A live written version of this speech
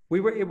we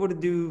were able to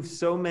do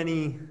so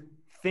many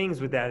things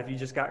with that if you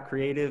just got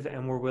creative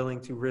and were willing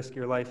to risk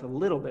your life a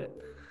little bit.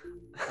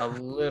 A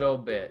little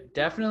bit.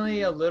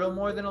 Definitely a little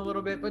more than a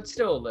little bit, but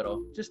still a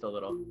little. Just a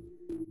little.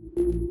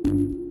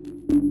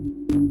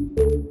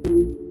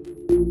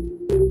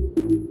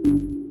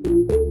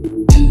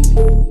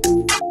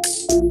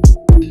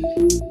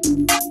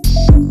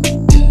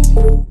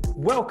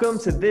 Welcome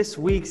to this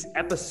week's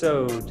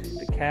episode,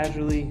 the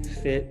Casually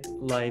Fit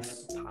Life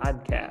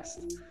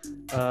podcast.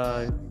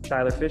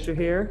 Tyler Fischer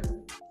here.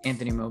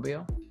 Anthony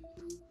Mobile.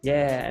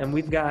 Yeah, and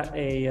we've got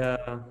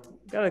a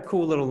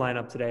cool little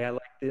lineup today.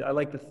 I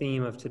like the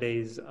theme of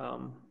today's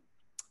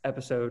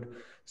episode.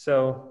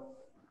 So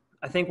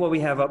I think what we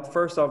have up,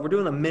 first off, we're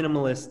doing a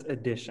minimalist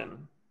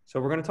edition.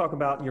 So we're going to talk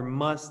about your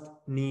must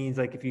needs,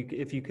 like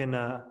if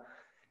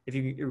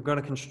you're going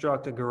to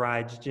construct a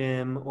garage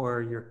gym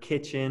or your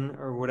kitchen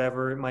or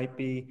whatever it might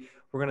be.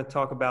 We're going to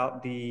talk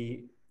about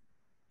the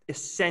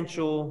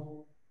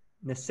essential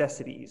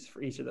necessities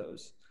for each of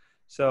those.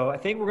 So I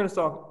think we're going to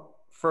talk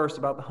first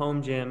about the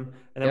home gym,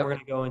 and then we're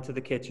going to go into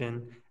the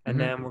kitchen, and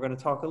then we're going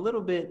to talk a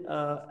little bit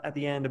at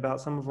the end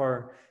about some of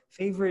our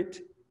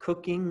favorite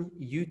cooking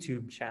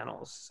YouTube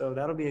channels. So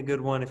that'll be a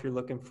good one if you're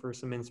looking for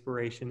some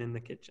inspiration in the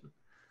kitchen.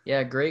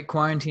 Yeah, great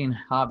quarantine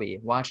hobby,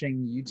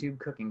 watching YouTube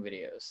cooking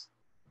videos.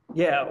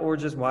 Yeah, or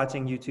just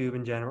watching YouTube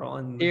in general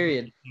and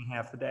Period.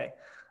 half the day.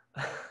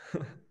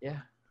 Yeah.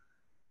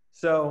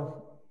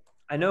 So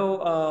I know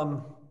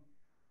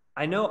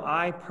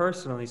I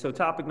personally, so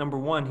topic number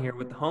one here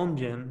with the home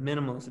gym,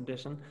 minimalist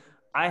edition,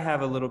 I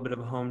have a little bit of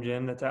a home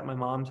gym that's at my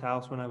mom's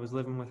house when I was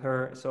living with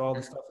her. So all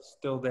the stuff is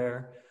still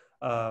there.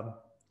 I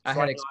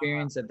had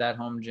experience at that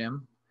home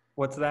gym.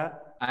 What's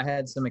that? I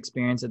had some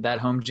experience at that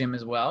home gym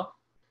as well.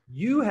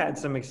 You had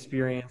some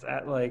experience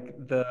at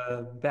like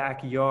the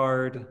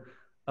backyard.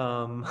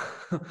 That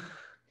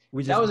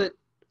was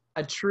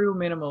a true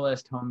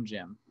minimalist home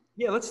gym.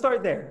 Yeah, let's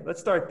start there.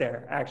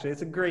 Actually,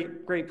 it's a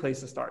great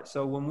place to start.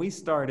 So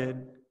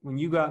when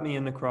you got me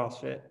into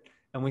CrossFit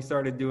and we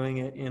started doing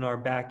it in our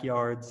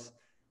backyards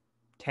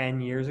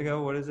 10 years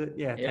ago, what is it?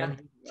 Yeah,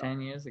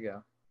 10 years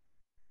ago.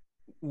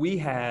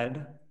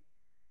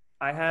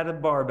 I had a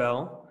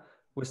barbell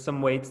with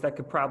some weights that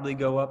could probably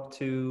go up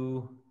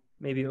to,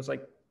 maybe it was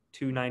like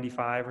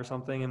 295 or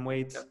something in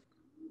weights. Yep.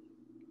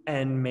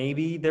 And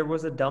maybe there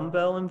was a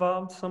dumbbell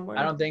involved somewhere?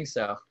 I don't think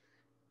so.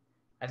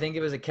 I think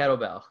it was a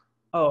kettlebell.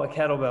 Oh, a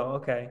kettlebell.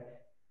 Okay.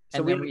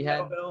 So and we had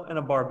a kettlebell and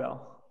a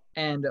barbell.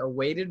 And a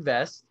weighted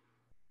vest.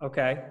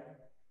 Okay.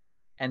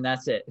 And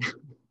that's it.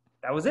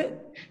 That was it?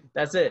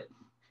 That's it.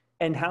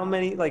 And how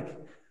many,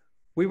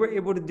 we were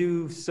able to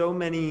do so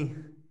many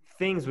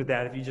things with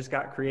that if you just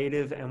got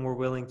creative and were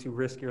willing to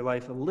risk your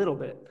life a little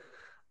bit.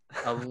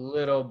 A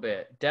little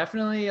bit.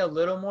 Definitely a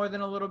little more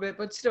than a little bit,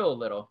 but still a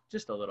little.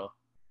 Just a little.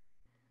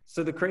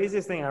 So the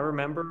craziest thing I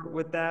remember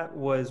with that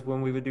was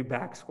when we would do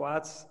back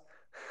squats.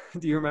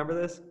 Do you remember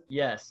this?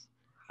 Yes.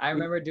 I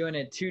remember doing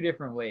it two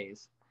different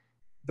ways.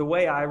 The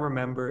way I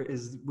remember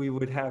is we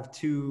would have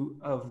two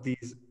of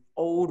these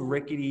old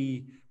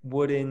rickety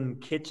wooden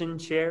kitchen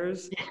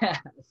chairs. Yes.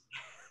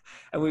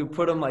 And we would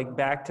put them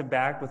back to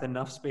back with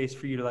enough space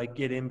for you to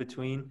get in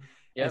between.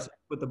 Yeah. So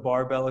put the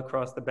barbell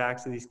across the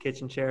backs of these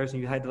kitchen chairs,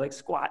 and you had to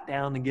squat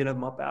down to get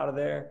them up out of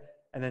there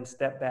and then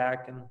step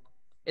back. And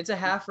it's a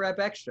half rep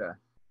extra.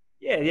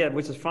 Yeah,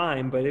 which is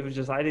fine, but it was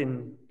just, I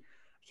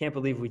can't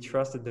believe we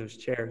trusted those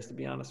chairs, to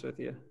be honest with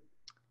you.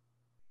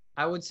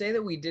 I would say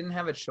that we didn't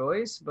have a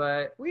choice,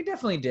 but we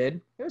definitely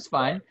did. It was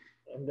fine.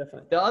 Yeah,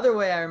 definitely. The other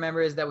way I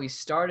remember is that we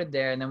started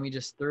there and then we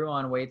just threw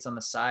on weights on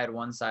the side,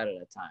 one side at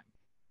a time.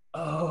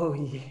 Oh,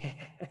 yeah.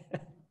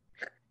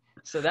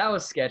 So that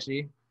was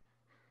sketchy.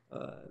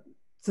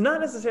 It's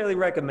not necessarily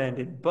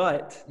recommended,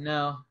 but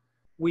no,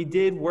 we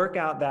did work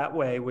out that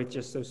way with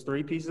just those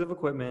three pieces of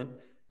equipment.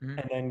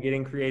 And then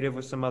getting creative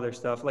with some other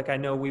stuff. I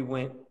know we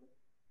went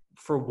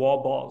for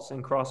wall balls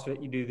in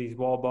CrossFit. You do these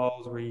wall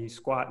balls where you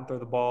squat and throw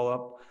the ball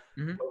up.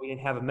 But we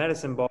didn't have a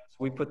medicine ball, so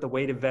we put the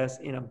weighted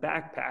vest in a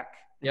backpack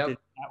and did it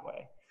that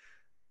way,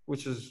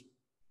 which is,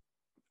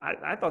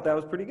 I thought that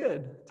was pretty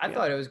good. I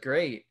thought it was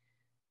great.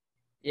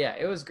 Yeah,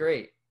 it was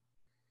great.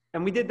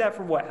 And we did that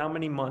for what? How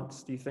many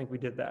months do you think we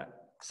did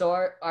that? So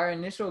our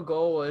initial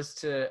goal was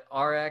to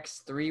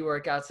RX 3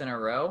 workouts in a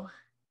row.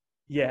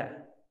 Yeah.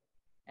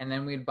 And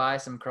then we'd buy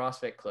some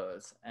CrossFit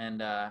clothes.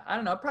 And I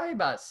don't know, probably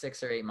about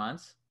 6 or 8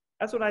 months.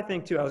 That's what I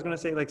think too. I was going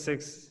to say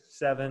 6,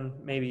 7,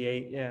 maybe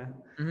 8. Yeah.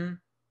 Mm-hmm.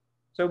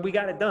 So we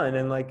got it done.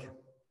 And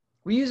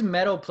we used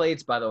metal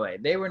plates, by the way.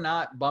 They were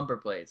not bumper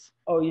plates.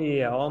 Oh,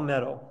 yeah. All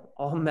metal.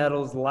 All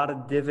metals. A lot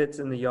of divots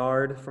in the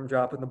yard from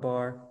dropping the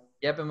bar.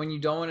 Yep. And when you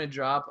don't want to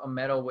drop a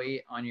metal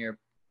weight on your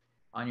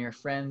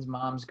friend's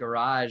mom's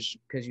garage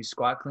because you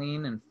squat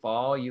clean and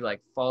fall, you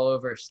fall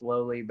over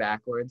slowly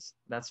backwards.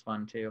 That's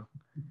fun too.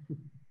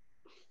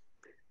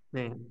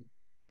 Man.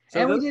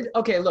 So and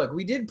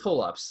we did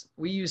pull-ups.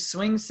 We used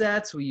swing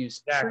sets. We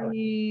used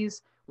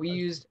trees. We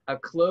used a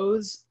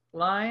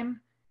clothesline.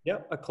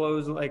 Yep, a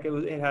clothes,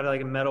 it had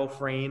a metal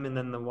frame and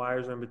then the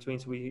wires are in between,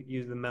 so we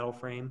used the metal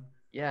frame.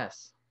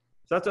 Yes.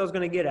 So that's what I was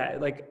going to get at.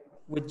 Like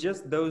with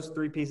just those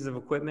three pieces of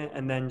equipment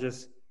and then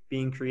just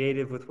being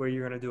creative with where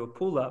you're going to do a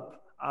pull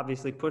up.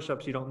 Obviously, push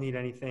ups, you don't need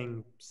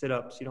anything. Sit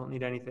ups, you don't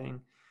need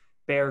anything.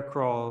 Bear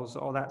crawls,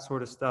 all that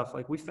sort of stuff.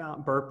 Like we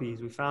found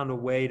burpees, we found a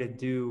way to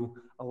do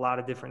a lot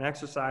of different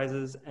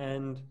exercises.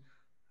 And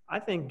I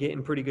think get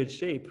in pretty good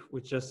shape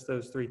with just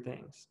those three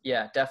things.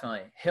 Yeah,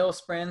 definitely. Hill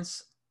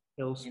sprints,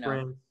 Hill you know,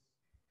 sprint.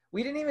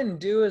 we didn't even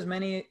do as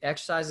many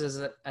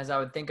exercises as I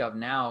would think of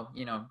now,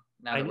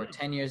 now I that know. we're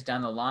 10 years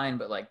down the line,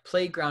 but like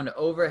plate ground to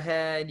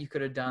overhead, you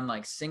could have done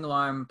like single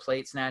arm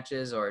plate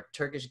snatches or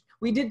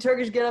we did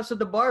Turkish get ups with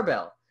the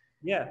barbell.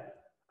 Yeah.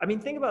 I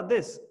mean, think about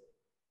this.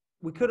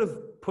 We could have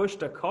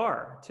pushed a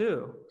car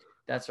too.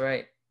 That's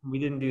right. We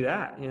didn't do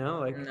that,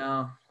 like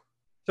No.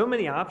 so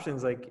many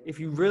options. Like if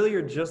you really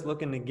are just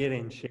looking to get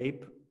in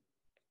shape,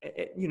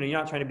 you're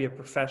not trying to be a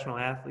professional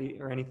athlete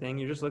or anything.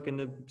 You're just looking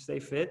to stay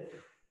fit.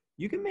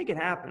 You can make it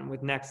happen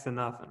with next to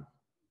nothing.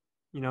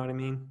 You know what I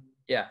mean?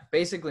 Yeah,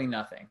 basically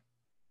nothing.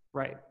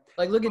 Right.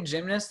 Like look at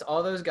gymnasts,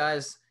 all those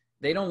guys,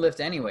 they don't lift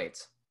any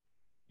weights.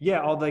 Yeah,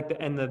 all like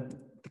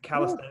the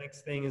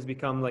calisthenics thing has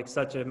become like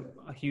such a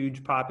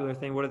huge popular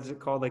thing. What is it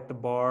called? Like the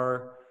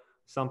bar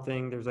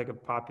something. There's like a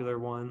popular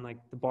one, like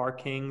the Bar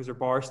Kings or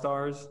Bar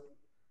Stars.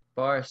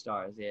 Bar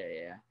stars,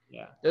 yeah.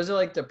 Yeah. Those are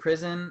like the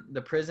prison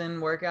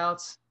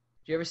workouts.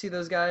 Do you ever see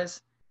those guys?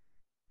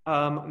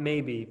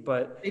 Maybe,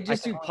 but They I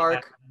just can do only park,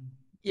 imagine.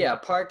 yeah,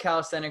 park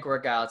calisthenic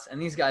workouts,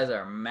 and these guys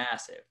are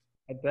massive.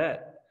 I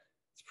bet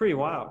it's pretty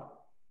wild.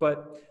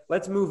 But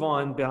let's move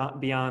on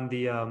beyond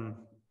the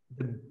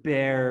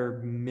bare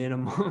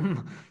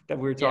minimum that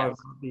we were talking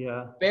Yes.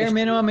 about. Bare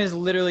minimum is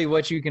literally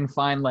what you can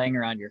find laying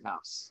around your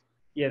house.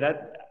 Yeah,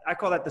 that I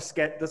call that the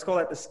sketch. Let's call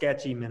that the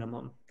sketchy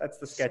minimum. That's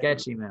the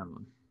Sketchy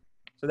minimum.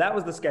 So that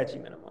was the sketchy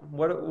minimum.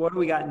 What do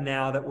we got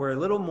now that we're a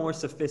little more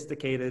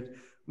sophisticated?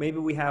 Maybe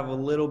we have a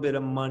little bit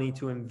of money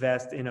to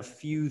invest in a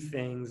few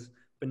things,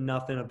 but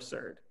nothing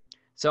absurd.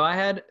 So I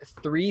had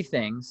 3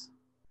 things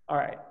All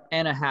right.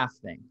 and a half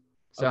thing.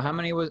 So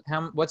Okay.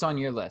 what's on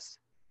your list?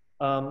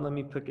 Let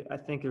me pick it. I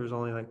think there was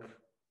only like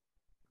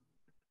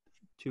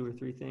 2 or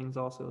 3 things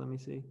also. Let me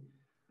see.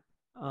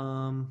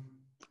 Um,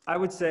 I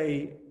would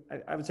say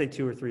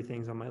 2 or 3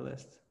 things on my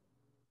list.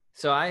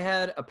 So I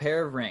had a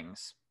pair of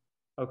rings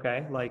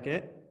Okay, like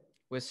it.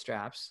 with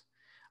straps.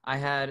 I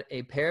had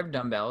a pair of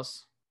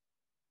dumbbells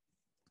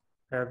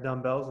Pair of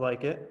dumbbells,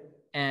 like it.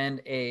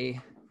 and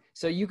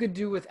so you could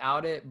do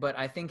without it, but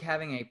I think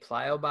having a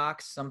plyo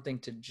box, something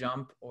to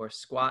jump or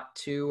squat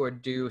to or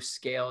do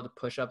scaled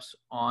push-ups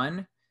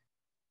on.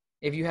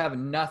 If you have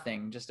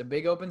nothing, just a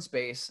big open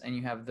space, and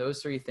you have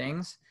those 3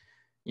 things,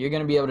 you're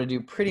going to be able to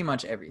do pretty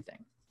much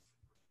everything.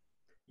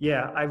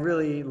 Yeah, I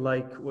really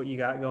like what you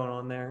got going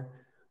on there.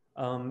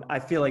 I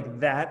feel like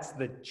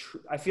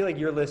I feel like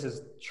your list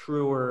is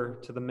truer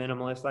to the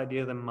minimalist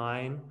idea than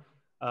mine,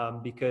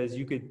 because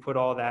you could put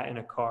all that in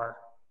a car,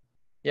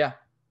 Yeah.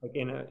 like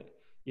in a,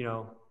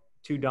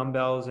 2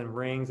 dumbbells and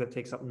rings that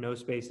takes up no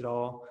space at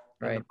all.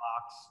 And the Right.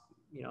 box,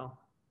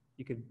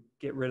 you could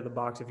get rid of the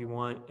box if you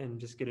want and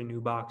just get a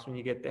new box when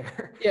you get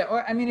there. Yeah.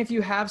 Or, I mean, if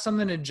you have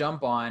something to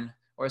jump on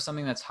or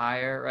something that's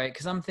higher, right?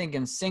 Because I'm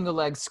thinking single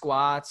leg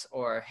squats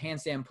or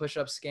handstand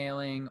push-up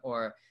scaling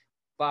or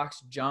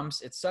box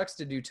jumps. It sucks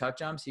to do tuck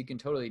jumps. You can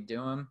totally do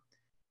them,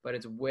 but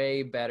it's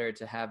way better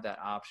to have that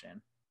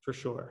option. For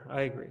sure.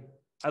 I agree.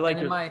 I like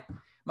And then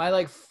my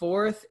like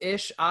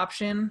 4th-ish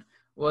option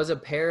was a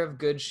pair of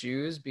good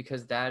shoes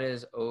because that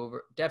is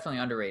definitely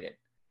underrated.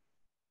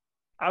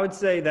 I would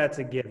say that's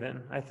a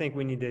given. I think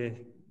we need to,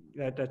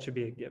 that should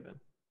be a given.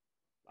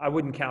 I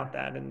wouldn't count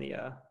that in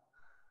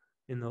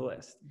the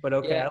list, but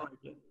okay. Yeah, I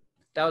like it.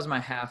 that was my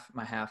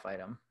half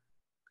item.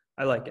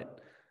 I like it.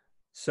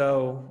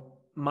 So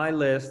my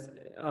list,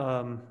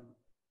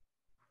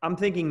 I'm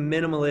thinking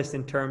minimalist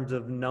in terms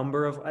of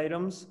number of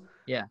items,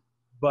 Yeah.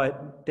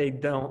 but they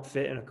don't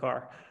fit in a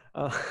car.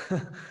 Uh,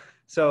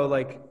 so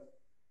like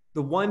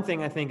the one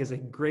thing I think is a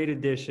great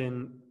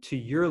addition to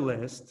your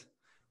list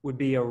would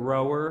be a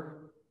rower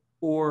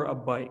or a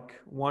bike,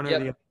 one or Yep.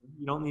 the other.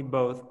 You don't need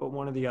both, but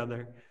one or the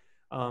other,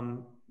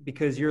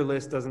 because your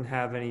list doesn't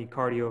have any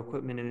cardio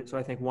equipment in it. So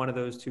I think one of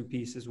those 2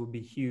 pieces would be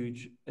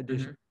huge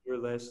addition to your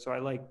list. So I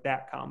like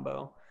that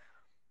combo.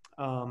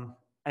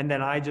 And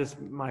then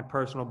my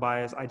personal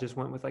bias, I just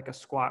went with like a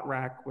squat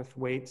rack with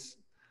weights.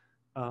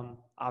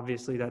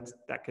 Obviously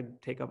that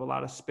could take up a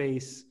lot of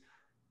space,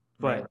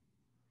 but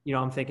Right.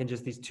 I'm thinking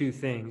just these 2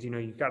 things,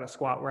 you've got a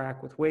squat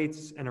rack with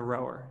weights and a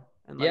rower.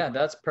 And Yeah,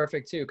 that's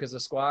perfect too because the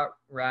squat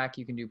rack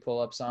you can do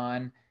pull-ups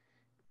on.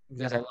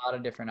 There's exactly. a lot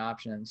of different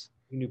options.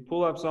 You can do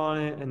pull-ups on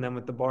it. And then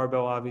with the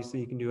barbell, obviously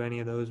you can do any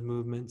of those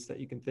movements that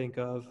you can think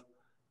of.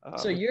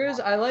 So yours,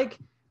 I like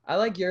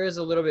yours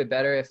a little bit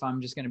better if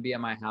I'm just going to be at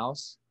my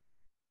house.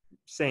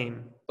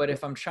 Same. But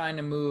if I'm trying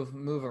to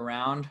move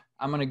around,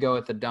 I'm going to go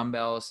with the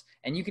dumbbells.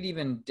 And you could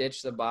even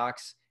ditch the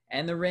box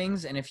and the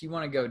rings. And if you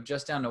want to go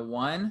just down to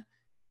one,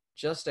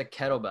 just a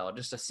kettlebell,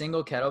 just a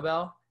single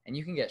kettlebell, and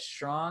you can get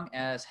strong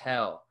as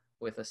hell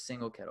with a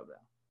single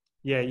kettlebell.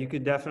 Yeah, you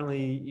could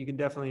definitely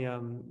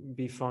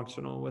be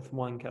functional with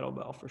one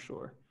kettlebell for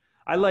sure.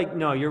 I like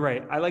no, you're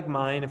right. I like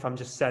mine if I'm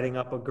just setting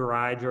up a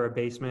garage or a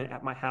basement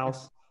at my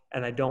house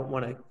and I don't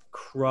want to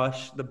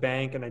crush the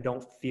bank and I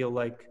don't feel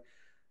like,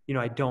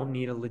 I don't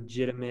need a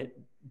legitimate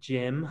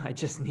gym. I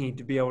just need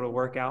to be able to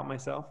work out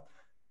myself.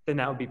 Then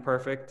that would be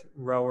perfect.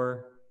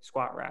 Rower,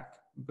 squat rack,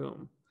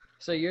 boom.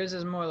 So yours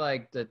is more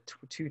like the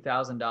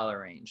 $2,000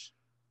 range.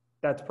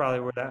 That's probably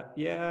where that.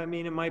 Yeah, I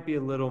mean, it might be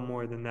a little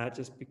more than that,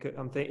 just because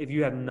I'm thinking if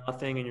you have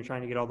nothing and you're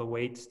trying to get all the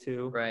weights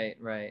too. Right,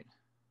 right.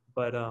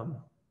 But um,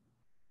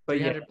 but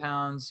Three yeah, hundred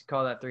pounds,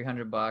 call that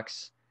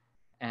 $300,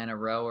 and a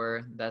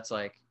rower that's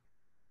like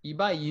you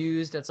buy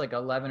used. That's like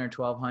 11 or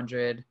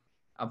 1200.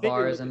 A I think it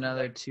bar was is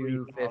another like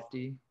 3,000.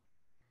 250.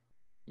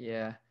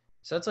 Yeah,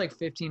 so that's like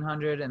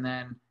 1500, and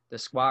then the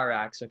squat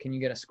rack. So can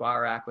you get a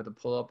squat rack with a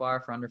pull up bar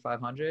for under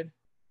 500?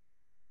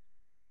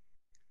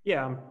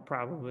 Yeah,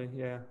 probably.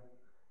 Yeah,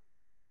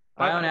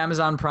 Buy on I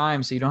Amazon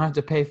Prime so you don't have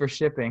to pay for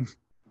shipping.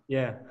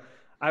 yeah,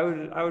 I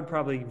would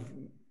probably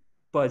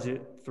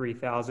budget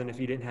 3,000 if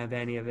you didn't have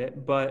any of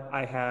it. But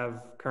I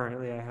have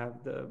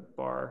the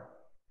bar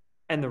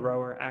and the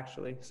rower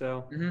actually,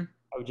 so Hmm.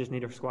 I would just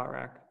need a squat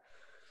rack.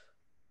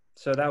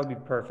 So that would be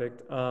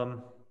perfect.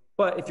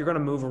 But if you're going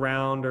to move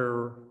around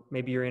or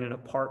maybe you're in an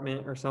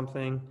apartment or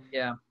something,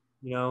 Yeah.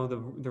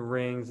 the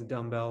rings, the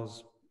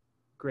dumbbells,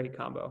 great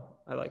combo.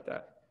 I like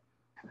that.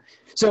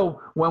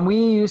 So when we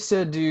used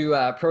to do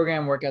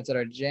program workouts at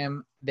our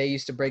gym, they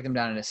used to break them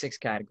down into 6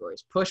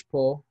 categories: push,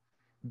 pull,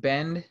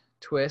 bend,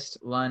 twist,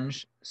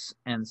 lunge,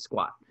 and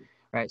squat.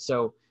 Right.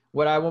 So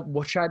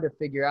what tried to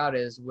figure out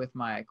is with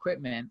my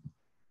equipment,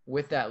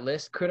 with that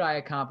list, could I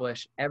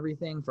accomplish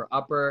everything for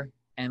upper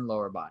and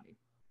lower body?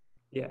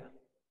 Yeah.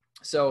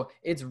 So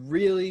it's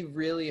really,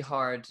 really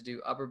hard to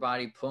do upper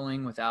body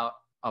pulling without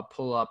a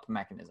pull up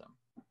mechanism.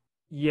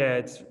 Yeah,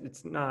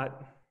 it's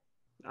not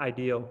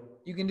ideal.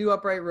 You can do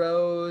upright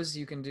rows,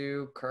 you can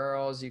do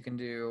curls, you can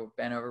do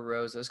bent over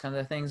rows, those kinds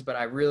of things. But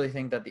I really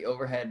think that the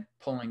overhead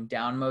pulling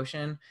down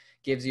motion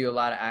gives you a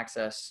lot of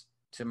access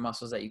to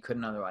muscles that you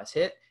couldn't otherwise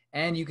hit.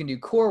 And you can do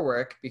core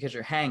work because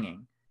you're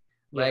hanging.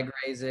 Yeah. Leg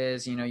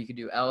raises, you could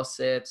do L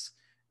sits,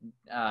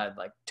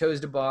 like toes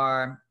to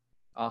bar,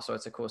 all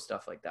sorts of cool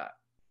stuff like that.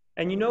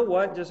 And you know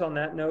what? Just on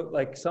that note,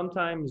 like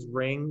sometimes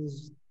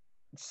rings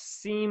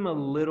seem a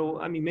little,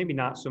 I mean, maybe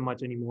not so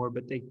much anymore,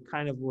 but they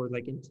kind of were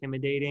like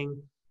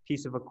intimidating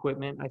piece of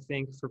equipment, I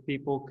think, for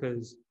people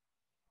because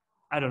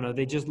I don't know,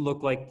 they just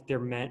look like they're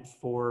meant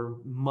for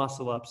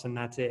muscle ups and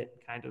that's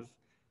it, kind of.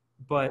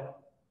 But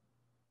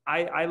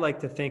I like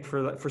to think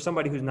for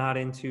somebody who's not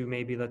into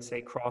maybe let's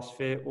say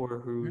CrossFit or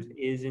who Mhm.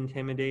 is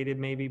intimidated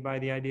maybe by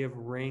the idea of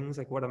rings,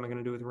 like what am I going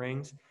to do with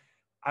rings?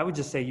 I would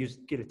just say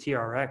get a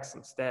TRX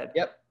instead.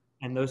 Yep.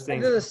 And those Well,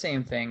 things they're the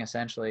same thing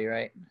essentially,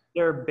 right?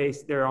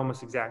 they're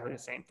almost exactly the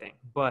same thing,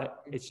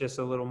 but it's just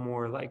a little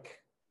more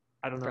like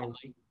I don't know,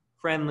 Friendly.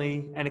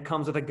 friendly, and it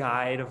comes with a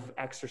guide of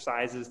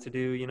exercises to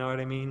do, you know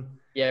what I mean?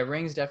 Yeah,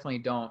 rings definitely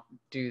don't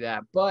do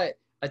that. But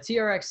a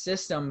TRX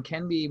system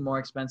can be more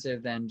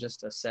expensive than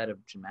just a set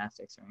of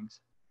gymnastics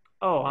rings.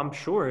 Oh, I'm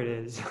sure it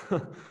is.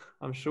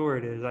 I'm sure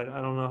it is. I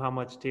don't know how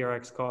much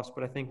TRX costs,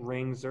 but I think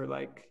rings are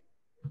like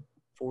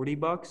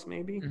 $40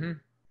 maybe. Hmm.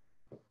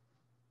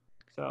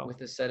 So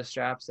With a set of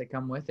straps that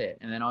come with it.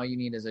 And then all you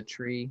need is a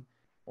tree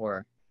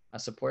or a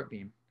support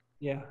beam.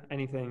 yeah,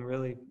 anything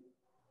really.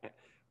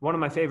 One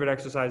of my favorite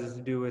exercises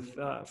to do with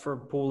for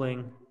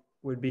pulling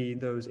would be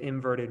those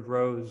inverted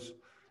rows.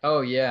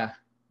 Oh, yeah.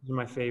 Those are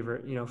my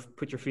favorite.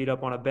 Put your feet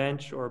up on a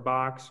bench or a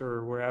box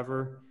or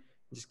wherever.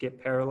 Just get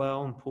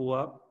parallel and pull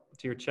up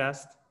to your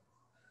chest.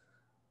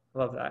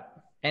 Love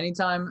that.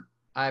 Anytime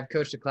I've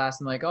coached a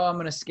class, I'm like, oh, I'm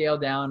going to scale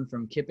down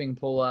from kipping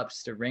pull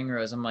ups to ring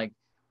rows. I'm like,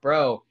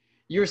 bro,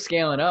 you're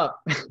scaling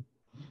up.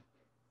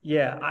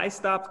 Yeah, I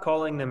stopped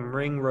calling them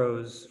ring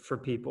rows for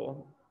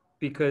people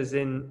because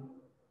in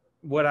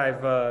what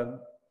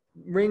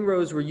ring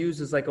rows were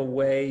used as like a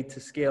way to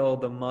scale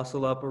the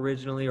muscle up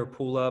originally or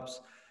pull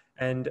ups.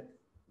 And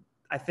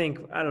I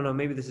don't know,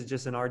 maybe this is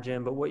just in our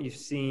gym, but what you've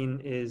seen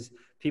is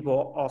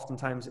people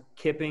oftentimes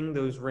kipping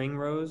those ring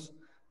rows.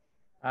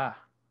 Ah,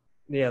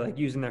 Yeah, like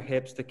using their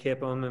hips to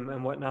kip them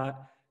and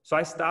whatnot. So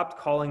I stopped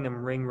calling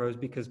them ring rows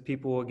because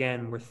people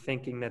again were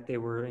thinking that they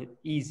were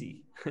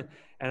easy,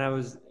 and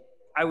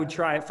I would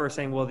try at first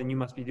saying, well, then you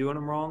must be doing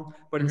them wrong.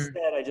 But mhm.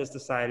 instead, I just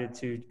decided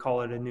to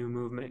call it a new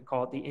movement,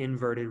 call it the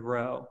inverted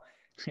row,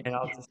 and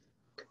I'll just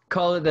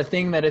Call it the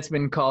thing that it's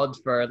been called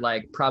for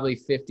like probably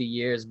 50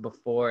 years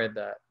before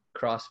the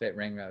CrossFit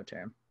ring row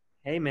term.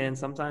 hey man,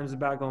 sometimes it's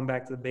about going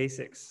back to the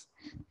basics.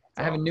 That's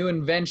I have a all. new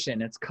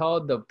invention. It's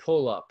called the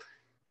pull up.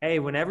 Hey,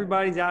 when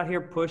everybody's out here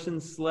pushing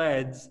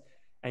sleds,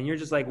 and you're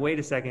just like, wait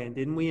a second,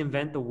 didn't we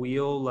invent the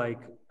wheel like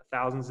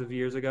thousands of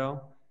years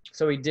ago?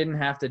 So we didn't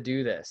have to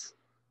do this.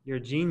 You're a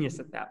genius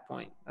at that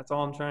point. That's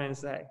all I'm trying to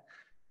say.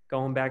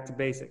 Going back to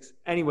basics.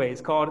 Anyways,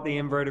 call it the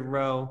inverted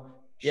row,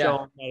 Yeah.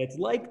 showing that it's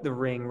like the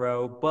ring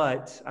row,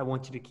 but I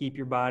want you to keep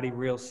your body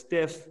real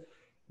stiff,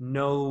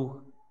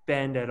 no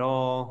bend at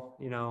all,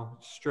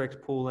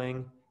 strict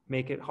pulling,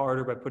 make it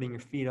harder by putting your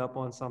feet up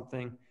on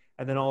something.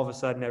 And then all of a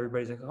sudden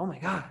everybody's like, oh my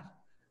God,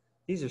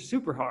 these are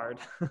super hard.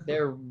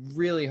 They're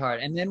really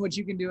hard. And then what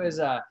you can do is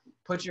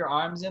put your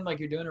arms in like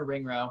you're doing a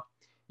ring row.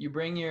 You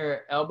bring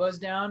your elbows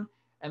down,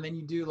 and then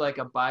you do like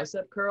a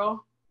bicep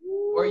curl,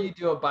 or you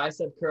do a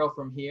bicep curl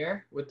from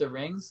here with the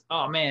rings.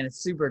 Oh man, it's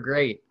super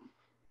great.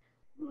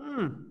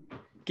 Mm.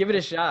 Give it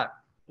a shot.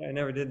 I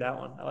never did that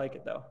one. I like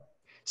it though.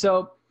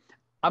 So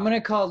I'm going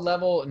to call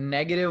level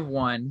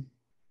 -1.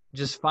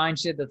 Just find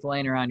shit that's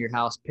laying around your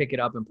house, pick it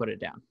up and put it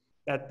down.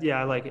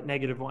 Yeah, I like it.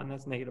 -1.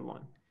 That's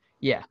 -1.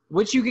 Yeah,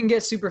 which you can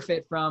get super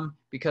fit from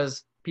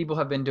because people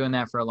have been doing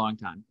that for a long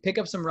time. Pick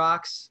up some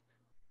rocks.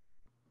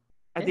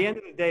 At the end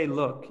of the day,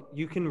 look,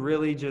 you can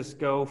really just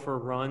go for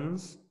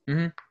runs,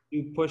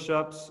 do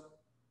push-ups,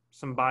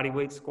 some body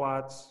weight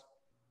squats,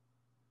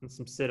 and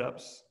some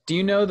sit-ups. Do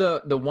you know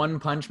the One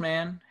Punch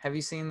Man? Have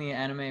you seen the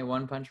anime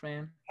One Punch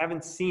Man? I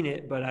haven't seen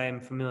it, but I am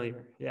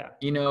familiar. Yeah.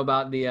 You know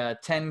about the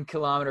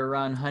 10-kilometer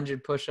run,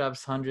 100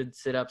 push-ups, 100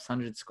 sit-ups,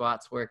 100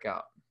 squats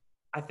workout?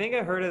 I think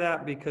I heard of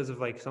that because of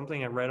like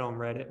something I read on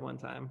Reddit one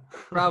time.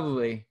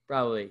 Probably.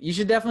 You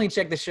should definitely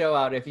check the show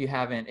out if you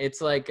haven't. It's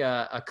like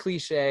a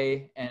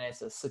cliche, and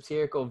it's a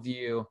satirical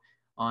view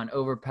on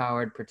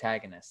overpowered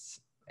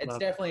protagonists. It's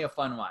definitely a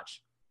fun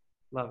watch.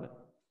 Love it.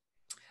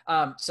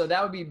 So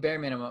that would be bare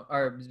minimum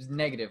or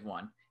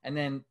 -1. And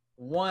then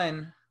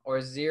 1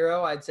 or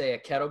 0, I'd say a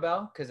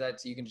kettlebell, because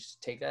that's you can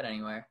just take that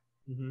anywhere.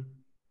 Mm-hmm.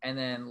 And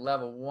then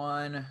level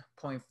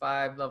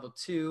 1.5, level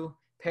 2,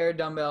 pair of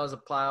dumbbells, a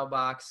plyo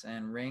box,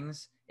 and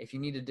rings. If you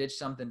need to ditch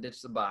something,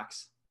 ditch the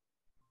box.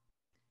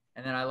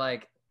 And then I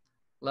like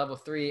level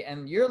 3,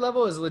 and your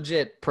level is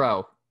legit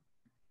pro.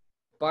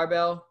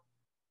 Barbell,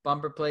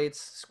 bumper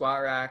plates,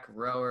 squat rack,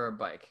 rower, or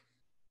bike.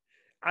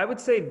 I would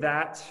say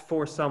that's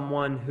for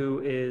someone who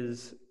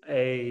is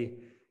a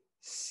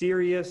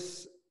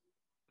serious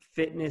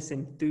fitness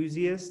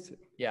enthusiast.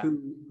 Yeah.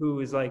 Who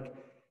is like,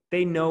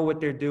 they know what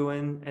they're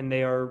doing, and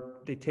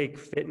they take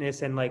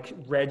fitness and like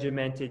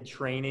regimented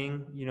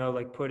training,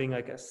 like putting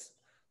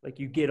like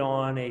you get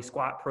on a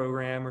squat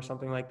program or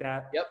something like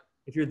that. Yep.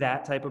 If you're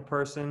that type of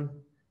person,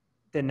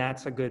 then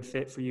that's a good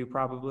fit for you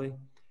probably.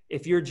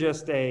 If you're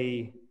just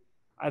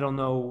I don't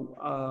know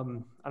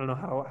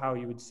how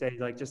you would say,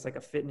 like just like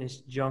a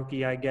fitness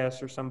junkie, I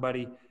guess, or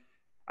somebody.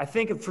 I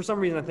think for some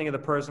reason I think of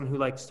the person who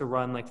likes to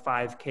run like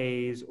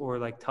 5Ks or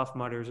like Tough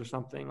Mudders or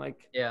something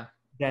like. Yeah.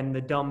 Then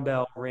the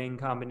dumbbell ring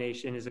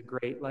combination is a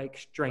great like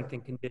strength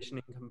and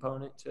conditioning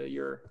component to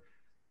your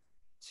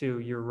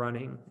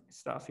running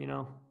stuff,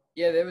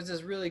 Yeah, there was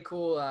this really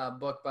cool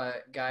book by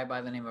a guy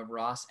by the name of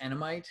Ross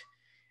Enamite,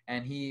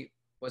 and he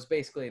was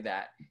basically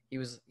that. He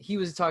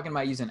was talking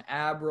about using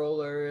ab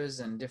rollers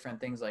and different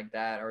things like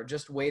that, or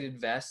just weighted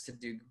vests to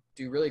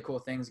do really cool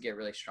things, get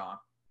really strong.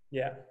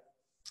 Yeah.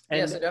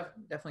 So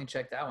definitely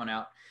check that one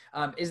out.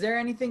 Is there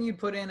anything you'd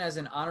put in as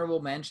an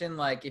honorable mention?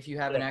 Like if you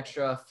have an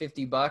extra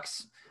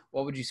 $50,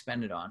 what would you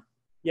spend it on?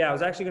 Yeah, I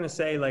was actually going to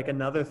say like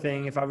another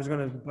thing, if I was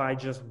going to buy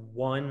just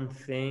one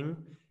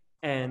thing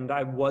and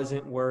I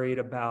wasn't worried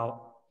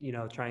about,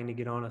 trying to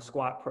get on a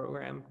squat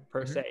program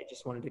per se,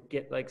 just wanted to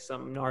get like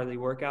some gnarly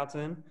workouts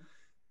in,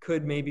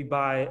 could maybe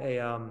buy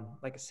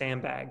like a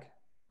sandbag.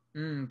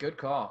 Good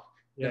call.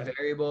 Yeah. The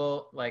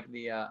variable, like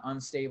the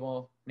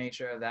unstable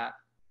nature of that.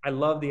 I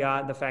love the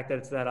fact that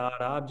it's that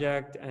odd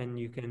object, and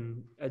you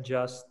can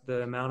adjust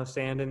the amount of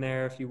sand in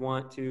there if you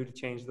want to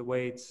change the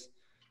weights.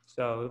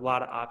 So a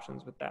lot of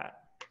options with that.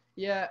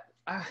 Yeah,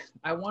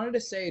 I wanted to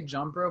say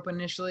jump rope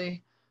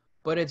initially,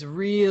 but it's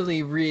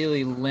really,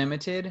 really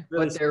limited,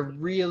 but they're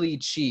really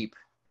cheap.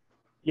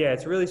 Yeah,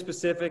 it's really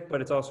specific,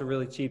 but it's also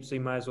really cheap, so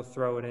you might as well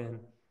throw it in.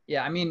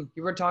 Yeah, I mean,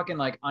 you were talking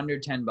like under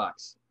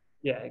 $10.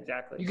 Yeah,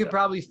 exactly. You could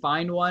probably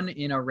find one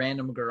in a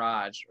random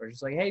garage, or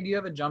just like, hey, do you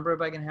have a jump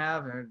rope I can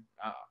have? Or,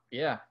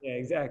 yeah. Yeah,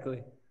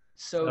 exactly.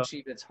 So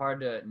cheap, it's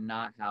hard to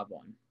not have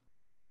one.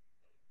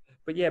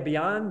 But yeah,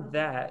 beyond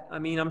that, I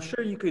mean, I'm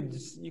sure you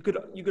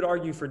could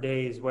argue for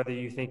days whether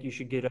you think you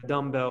should get a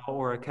dumbbell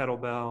or a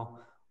kettlebell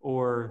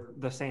or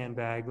the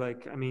sandbag.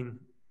 Like, I mean,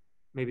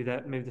 maybe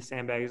the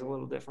sandbag is a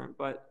little different,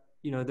 but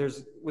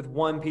there's with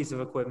one piece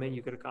of equipment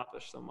you could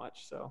accomplish so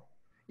much. So.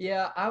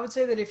 Yeah, I would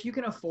say that if you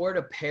can afford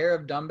a pair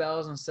of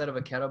dumbbells instead of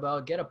a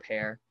kettlebell, get a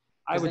pair.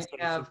 I would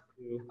have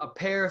a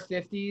pair of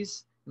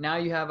 50s. Now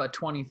you have a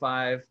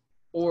 25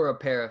 or a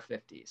pair of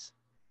 50s.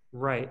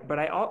 Right. But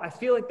I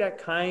feel like that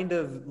kind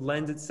of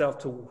lends itself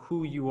to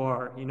who you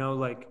are,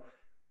 like,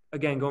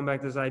 again, going back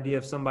to this idea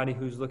of somebody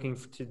who's looking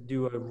to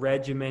do a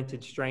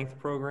regimented strength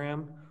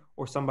program,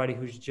 or somebody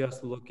who's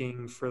just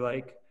looking for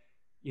like,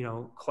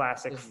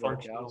 classic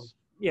functional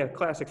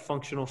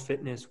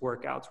fitness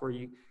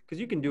workouts because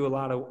you can do a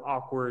lot of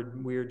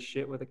awkward, weird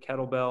shit with a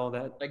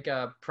kettlebell like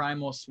a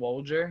Primal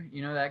Swolger,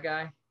 that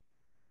guy?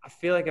 I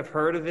feel like I've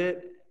heard of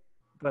it,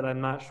 but I'm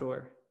not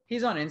sure.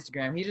 He's on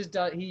Instagram.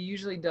 He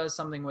usually does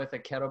something with a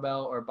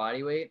kettlebell or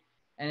body weight,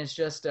 and it's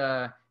just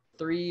a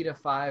 3 to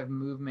 5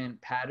 movement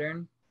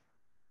pattern.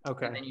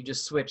 Okay. And then you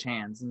just switch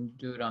hands and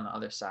do it on the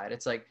other side.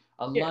 It's like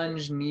a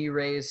lunge, knee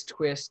raise,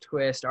 twist,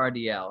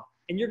 RDL.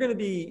 And you're going to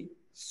be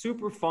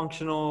super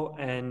functional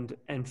and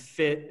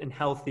fit and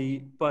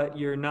healthy, but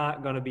you're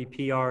not going to be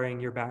PRing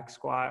your back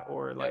squat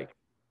or Yep. like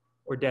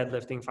or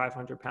deadlifting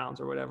 500 pounds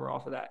or whatever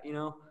off of that, you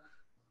know?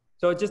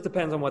 So it just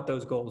depends on what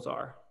those goals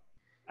are.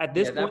 At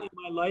this Yeah, point in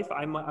my life,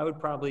 I would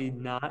probably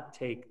not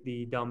take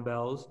the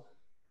dumbbells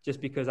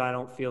just because I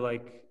don't feel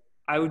like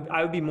I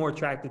would be more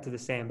attracted to the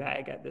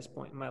sandbag at this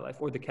point in my life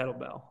or the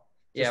kettlebell.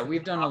 yeah, Just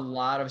we've done a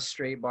lot of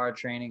straight bar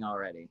training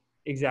already.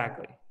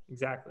 exactly,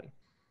 exactly.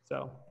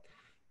 So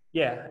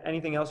yeah,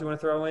 anything else you want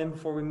to throw in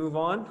before we move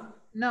on?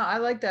 No, I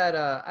like that.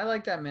 I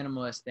like that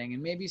minimalist thing,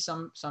 and maybe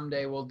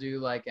someday we'll do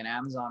like an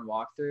Amazon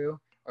walkthrough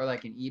or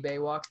like an eBay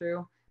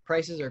walkthrough.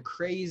 Prices are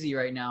crazy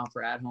right now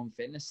for at-home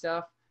fitness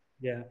stuff,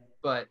 Yeah.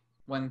 but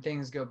when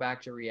things go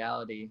back to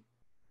reality,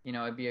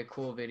 it'd be a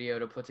cool video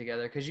to put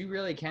together because you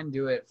really can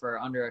do it for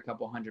under a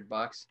couple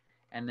 $100,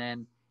 and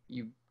then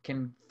you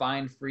can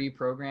find free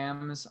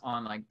programs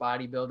on like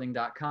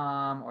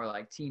bodybuilding.com or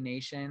like T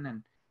Nation,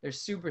 and they're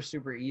super,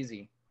 super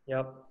easy.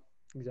 Yep.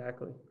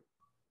 Exactly.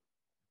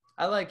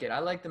 I like it. I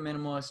like the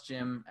minimalist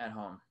gym at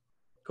home.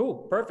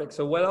 Cool. Perfect.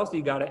 So what else do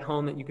you got at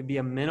home that you could be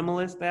a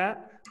minimalist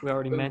at? We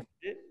already Boom. mentioned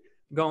it.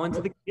 Go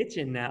into the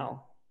kitchen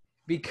now.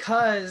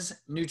 Because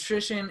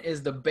nutrition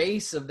is the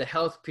base of the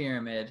health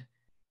pyramid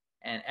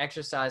and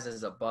exercise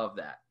is above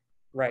that.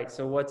 Right.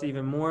 So what's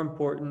even more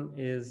important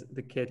is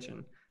the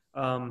kitchen.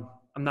 I'm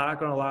not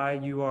going to lie,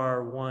 you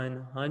are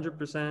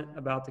 100%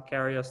 about to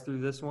carry us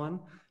through this one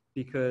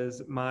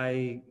because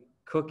my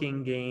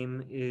cooking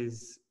game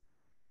is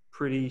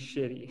pretty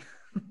shitty.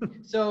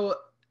 So,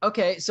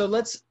 okay,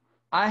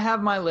 I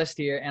have my list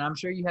here and I'm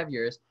sure you have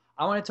yours.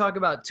 I want to talk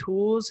about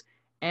tools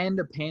and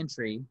a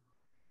pantry,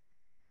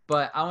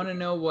 but I want to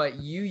know what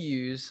you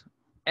use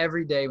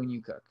every day when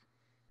you cook.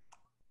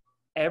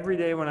 Every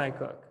day when I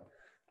cook,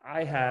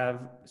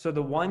 so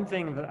the one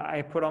thing that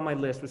I put on my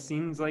list, which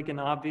seems like an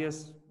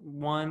obvious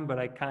one, but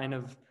I kind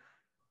of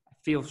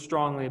feel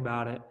strongly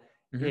about it,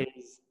 Mm-hmm.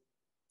 is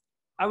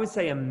I would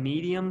say a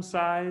medium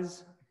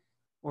size,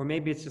 or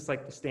maybe it's just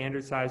like the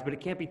standard size, but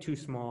it can't be too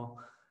small.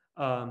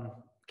 Um,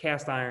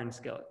 Cast iron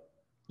skillet.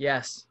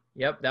 Yes.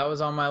 Yep, that was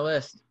on my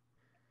list.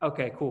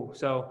 Okay, cool.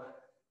 So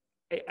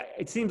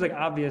it seems like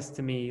obvious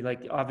to me,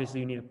 like obviously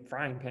you need a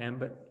frying pan,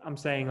 but I'm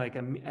saying like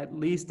at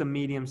least a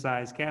medium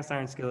sized cast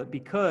iron skillet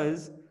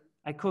because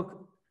I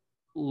cook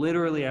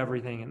literally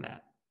everything in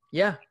that.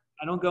 Yeah.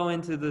 I don't go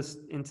into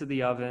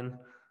the oven.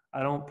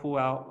 I don't pull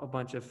out a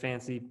bunch of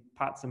fancy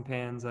pots and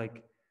pans.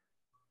 Like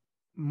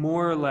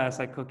more or less,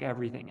 I cook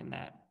everything in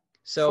that.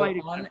 So Slight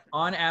exception.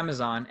 on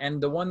Amazon,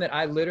 and the one that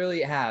I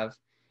literally have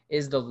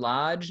is the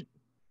Lodge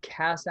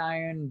cast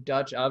iron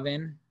Dutch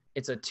oven.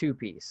 It's a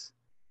two-piece.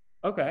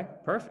 Okay,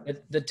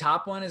 perfect. The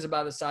top one is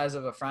about the size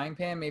of a frying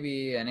pan,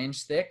 maybe an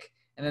inch thick,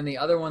 and then the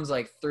other one's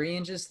like 3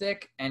 inches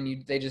thick,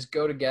 and they just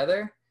go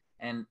together.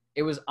 And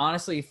it was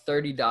honestly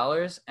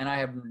 $30, and I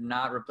have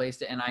not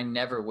replaced it, and I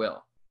never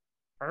will.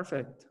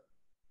 Perfect.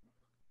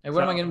 And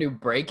what So am I gonna do?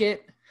 Break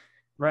it?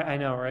 right, I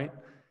know, right?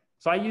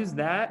 So I use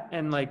that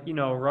and like a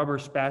rubber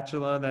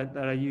spatula that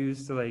I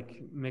use to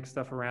like mix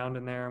stuff around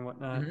in there and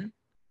whatnot.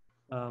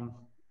 Mm-hmm. Um,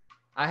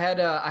 I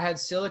had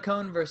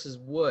silicone versus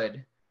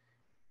wood.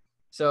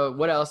 So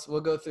what else?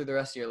 We'll go through the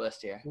rest of your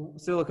list here.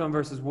 Silicone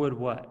versus wood,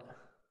 what?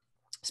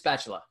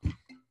 Spatula.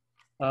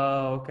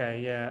 Oh,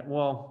 okay, yeah.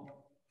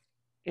 Well,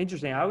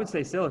 interesting. I would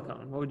say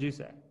silicone. What would you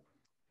say?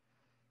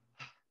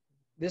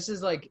 This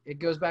is like it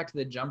goes back to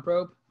the jump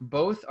rope.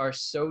 Both are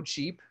so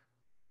cheap.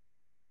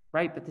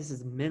 Right, but this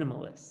is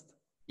minimalist.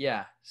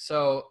 Yeah.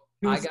 So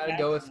Two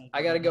spatulas.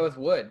 I gotta go with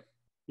wood.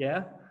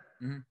 Yeah.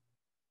 Mhm.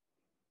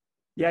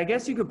 Yeah, I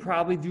guess you could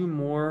probably do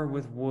more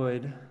with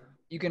wood.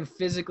 You can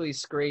physically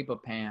scrape a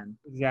pan,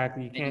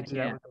 Exactly. You and you can't do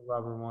that can't. with the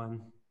rubber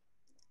one.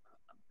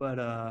 But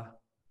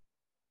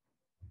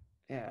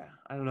yeah,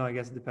 I don't know. I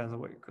guess it depends on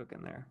what you're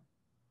cooking there.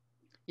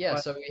 Yeah.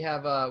 But So we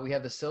have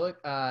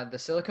the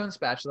silicone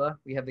spatula.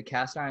 We have the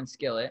cast iron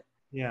skillet.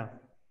 yeah,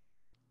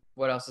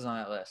 What else is on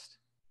that list?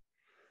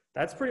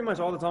 that's pretty much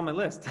all that's on my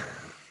list.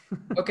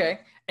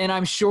 Okay. And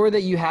I'm sure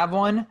that you have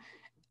one,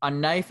 a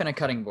knife and a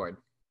cutting board.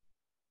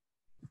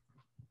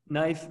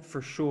 Knife for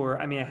sure.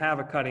 I mean, I have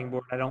a cutting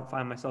board. I don't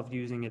find myself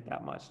using it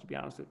that much, to be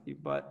honest with you.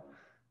 What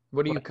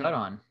do you But cut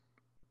on?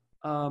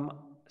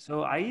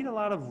 so I eat a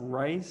lot of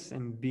rice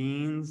and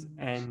beans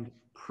and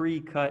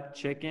pre-cut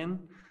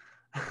chicken,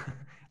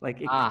 like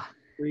it Ah,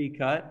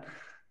 pre-cut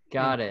in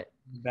got it.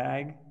 a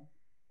bag,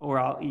 or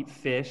I'll eat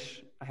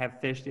fish. I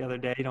had fish the other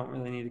day. Don't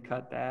really need to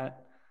cut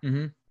that.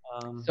 Mm-hmm.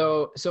 Um,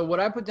 So what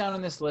I put down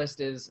on this list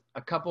is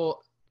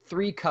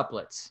three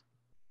couplets,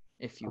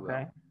 if you will.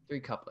 okay. Three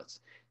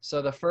couplets.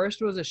 So the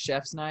first was a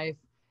chef's knife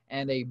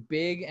and a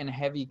big and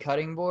heavy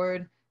cutting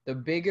board. The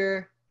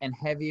bigger and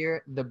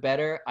heavier, the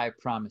better, I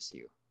promise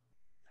you.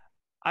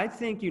 I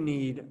think you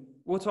need,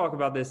 we'll talk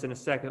about this in a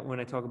second when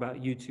I talk about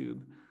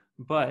YouTube,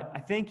 but I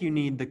think you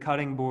need the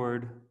cutting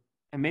board,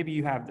 and maybe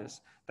you have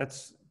this,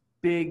 that's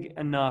big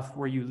enough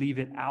where you leave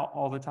it out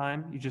all the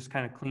time. You just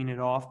kind of clean it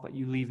off, but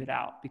you leave it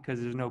out because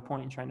there's no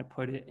point in trying to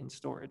put it in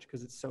storage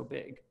because it's so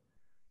big.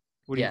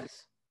 What do you think?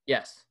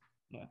 Yes.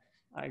 Yes. Yeah,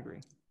 I agree.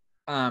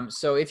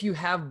 So if you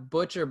have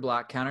butcher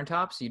block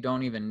countertops, you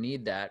don't even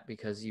need that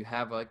because you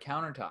have a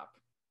countertop.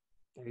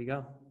 There you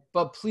go.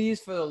 But please,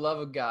 for the love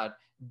of God,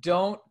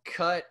 don't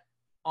cut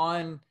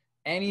on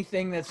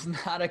anything that's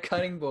not a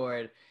cutting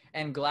board.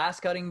 And glass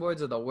cutting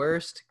boards are the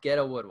worst. Get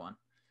a wood one.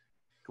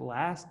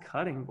 Glass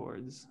cutting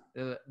boards.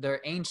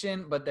 They're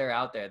ancient, but they're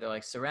out there. They're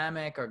like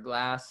ceramic or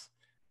glass.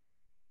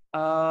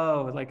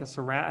 Oh, like a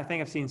ceramic. I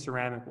think I've seen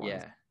ceramic ones.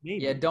 Yeah.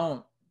 Maybe. Yeah, I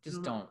don't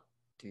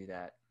do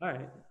that. All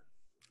right.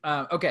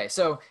 Okay,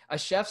 so a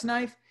chef's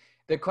knife,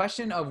 the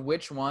question of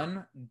which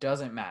one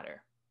doesn't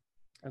matter.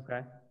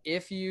 Okay.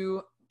 If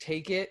you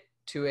take it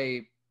to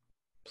a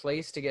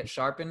place to get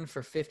sharpened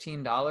for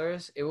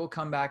 $15, it will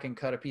come back and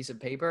cut a piece of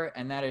paper,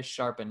 and that is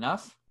sharp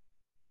enough.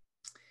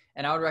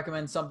 And I would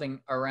recommend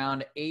something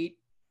around 8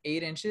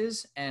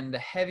 inches, and the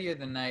heavier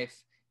the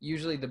knife,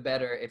 usually the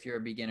better if you're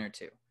a beginner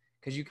too,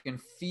 because you can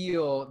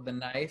feel the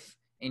knife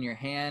in your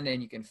hand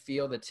and you can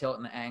feel the tilt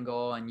and the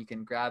angle and you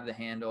can grab the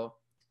handle.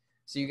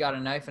 So you got a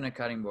knife and a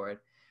cutting board.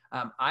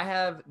 I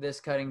have this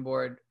cutting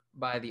board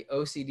by the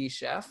OCD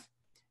Chef,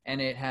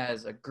 and it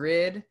has a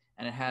grid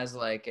and it has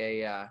like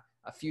a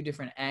few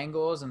different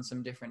angles and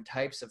some different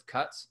types of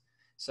cuts.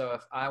 So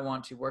if I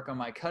want to work on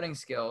my cutting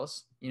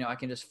skills, I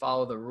can just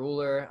follow the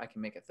ruler. I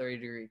can make a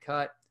 30-degree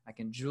cut. I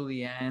can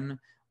julienne,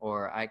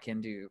 or I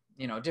can do,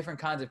 different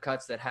kinds of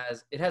cuts that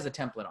has a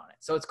template on it.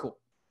 So it's cool.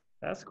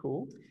 That's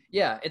cool.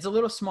 Yeah, it's a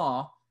little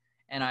small,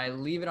 and I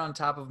leave it on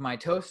top of my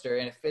toaster,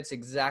 and it fits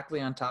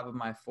exactly on top of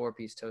my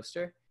 4-piece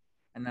toaster.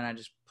 And then I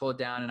just pull it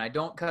down, and I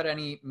don't cut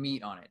any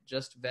meat on it,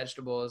 just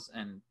vegetables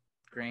and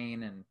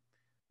grain, and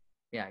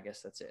yeah, I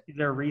guess that's it. Is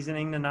there a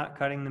reasoning to not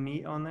cutting the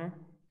meat on there?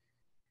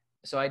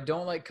 So I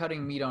don't like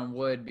cutting meat on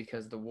wood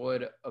because the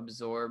wood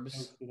absorbs,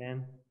 Soaks it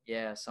in.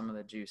 yeah, some of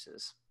the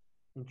juices.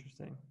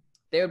 Interesting.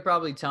 They would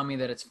probably tell me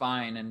that it's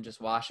fine and just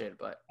wash it,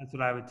 but That's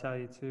what I would tell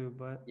you too,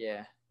 but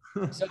yeah.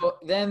 So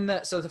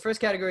the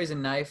first category is a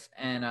knife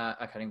and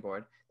a cutting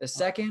board. The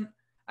second,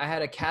 I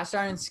had a cast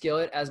iron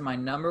skillet as my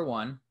number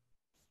 1.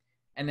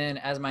 And then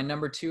as my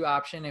number 2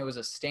 option, it was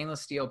a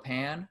stainless steel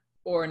pan,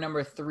 or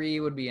number 3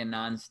 would be a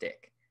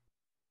nonstick.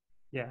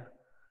 yeah.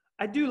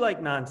 I do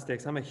like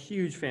non-sticks. I'm a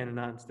huge fan of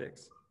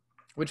non-sticks.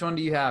 Which one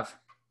do you have?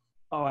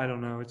 Oh, I don't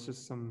know. It's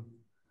just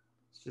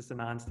a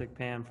non-stick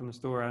pan from the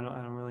store. I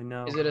don't really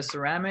know. Is it a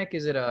ceramic?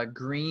 Is it a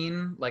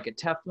green, like a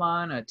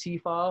Teflon, a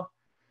Tefal?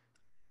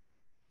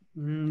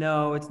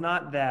 No, it's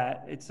not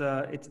that.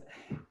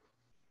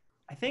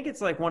 I think it's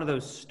like one of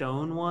those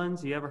stone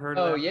ones. You ever heard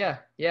of Oh,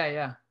 that?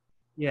 yeah.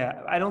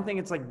 Yeah, I don't think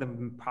it's like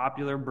the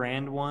popular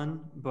brand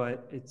one,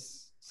 but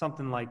it's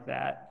something like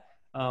that,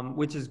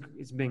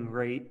 it's been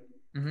great.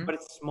 Mm-hmm. But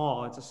it's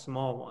small. It's a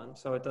small one,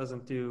 so it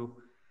doesn't do.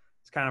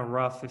 It's kind of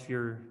rough if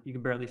you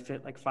can barely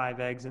fit like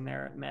 5 eggs in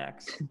there at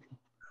max.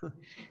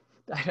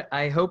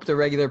 I hope the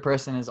regular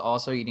person is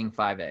also eating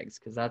 5 eggs,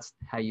 because that's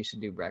how you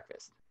should do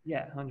breakfast.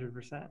 Yeah,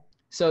 100%.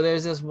 So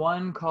there's this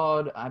one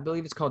called, I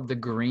believe it's called the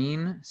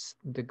green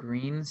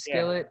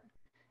skillet,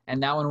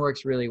 and that one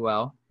works really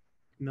well.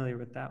 Familiar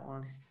with that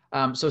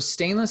one. So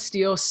stainless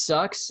steel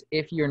sucks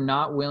if you're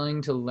not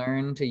willing to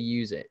learn to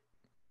use it,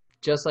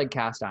 just like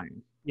cast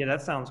iron. Yeah,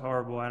 that sounds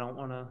horrible. I don't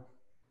want to.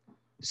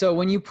 So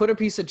when you put a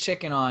piece of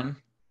chicken on,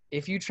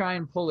 if you try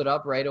and pull it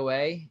up right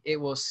away, it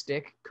will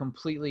stick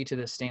completely to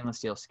the stainless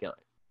steel skillet.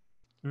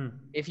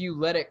 If you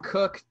let it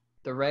cook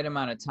the right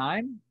amount of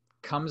time,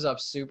 comes up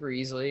super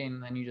easily,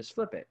 and then you just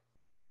flip it.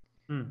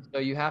 So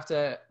you have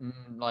to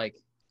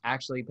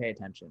actually pay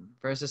attention.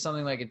 Versus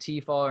something like a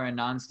Tefal or a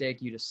nonstick,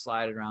 you just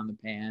slide it around the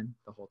pan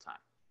the whole time.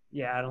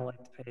 Yeah, I don't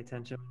like to pay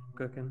attention when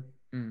I'm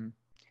cooking.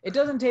 It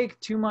doesn't take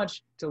too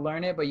much to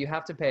learn it, but you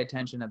have to pay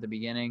attention at the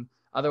beginning.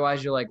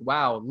 Otherwise, you're like,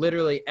 wow,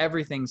 literally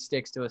everything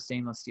sticks to a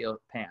stainless steel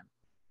pan.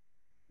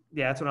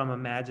 Yeah, that's what I'm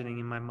imagining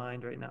in my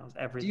mind right now. Is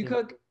everything. Do you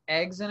cook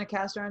eggs in a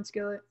cast iron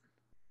skillet?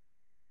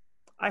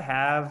 I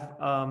have.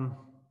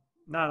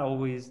 Not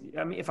always.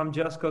 I mean, if I'm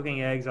just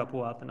cooking eggs, I'll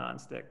pull out the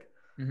nonstick.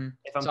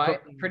 If I'm I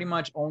pretty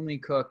much only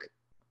cook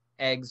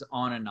eggs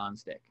on a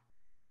nonstick.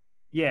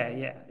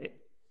 Yeah.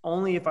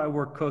 Only if I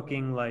were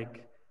cooking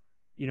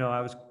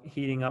I was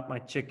heating up my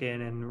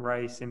chicken and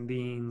rice and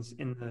beans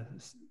in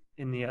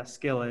the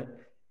skillet,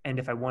 and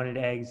if I wanted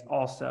eggs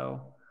also,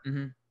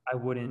 I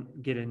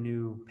wouldn't get a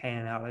new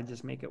pan out. I'd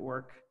just make it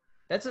work.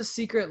 That's a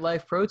secret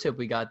life pro tip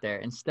we got there.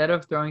 Instead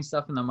of throwing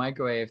stuff in the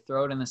microwave,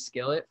 throw it in the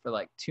skillet for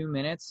like 2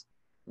 minutes.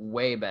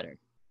 Way better.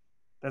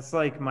 That's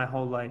like my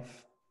whole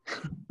life.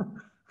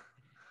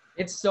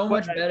 It's so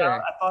much better.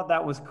 I thought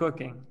that was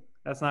cooking.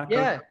 That's not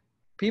cooking. Yeah.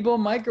 People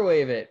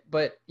microwave it,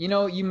 but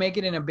you make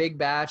it in a big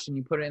batch and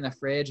you put it in the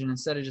fridge, and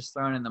instead of just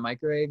throwing it in the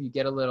microwave, you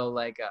get a little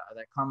that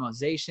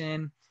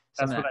caramelization.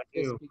 That's what I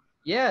do.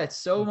 Yeah, it's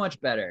so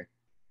much better.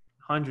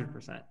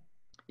 100%.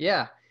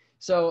 Yeah.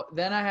 So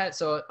then I had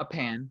a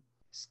pan.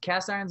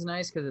 Cast iron's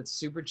nice because it's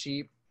super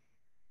cheap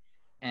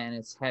and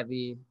it's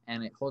heavy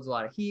and it holds a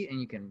lot of heat, and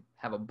you can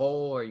have a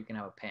bowl or you can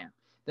have a pan.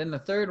 Then the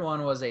third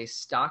one was a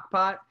stock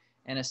pot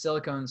and a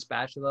silicone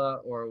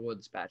spatula or a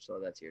wood spatula.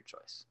 That's your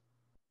choice.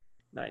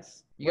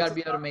 Nice. You got to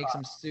be able to make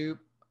some soup.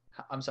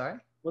 I'm sorry?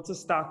 What's a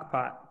stock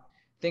pot?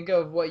 Think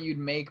of what you'd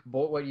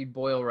what you'd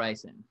boil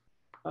rice in.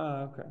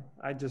 Oh, okay.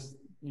 I just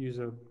use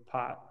a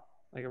pot,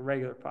 like a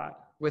regular pot.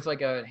 With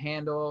like a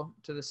handle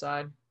to the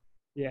side.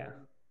 Yeah.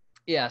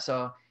 Yeah,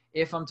 so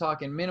if I'm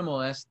talking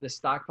minimalist, the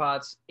stock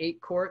pot's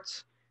 8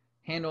 quarts,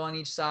 handle on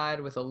each side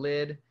with a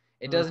lid.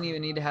 It doesn't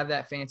even need to have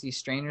that fancy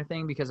strainer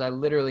thing because I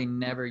literally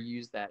never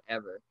use that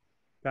ever.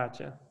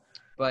 Gotcha.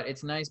 But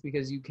it's nice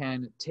because you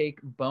can take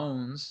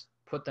bones,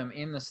 put them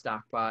in the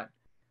stock pot,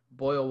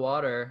 boil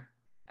water,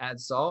 add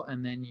salt,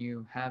 and then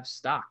you have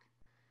stock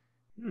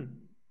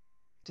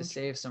to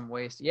save some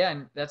waste. Yeah,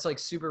 and that's like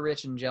super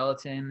rich in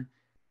gelatin,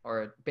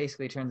 or it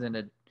basically turns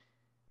into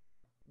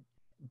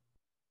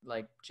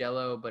like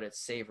Jello, but it's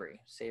savory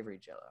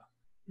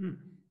Jello.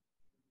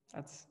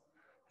 That's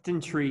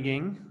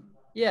intriguing.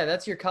 Yeah,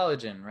 that's your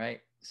collagen,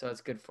 right? So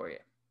it's good for you.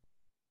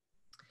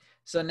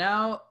 So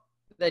now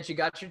that you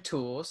got your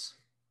tools,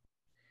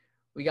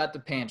 we got the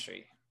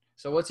pantry.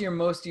 So what's your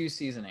most used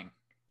seasoning?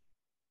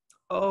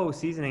 Oh,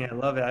 seasoning. I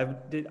love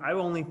it. I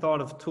only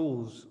thought of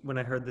tools when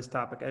I heard this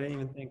topic. I didn't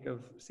even think of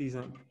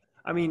seasoning.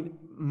 I mean,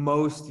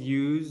 most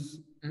use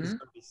is going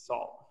to be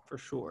salt for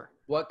sure.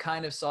 What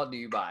kind of salt do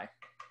you buy?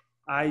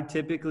 I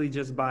typically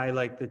just buy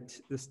like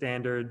the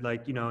standard,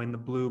 like, in the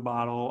blue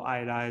bottle,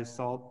 iodized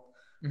salt.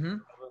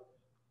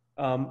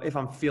 If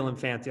I'm feeling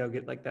fancy, I'll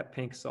get like that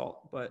pink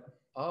salt, but.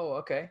 Oh,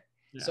 okay.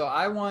 Yeah. So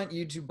I want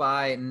you to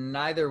buy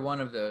neither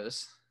one of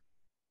those.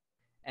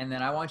 And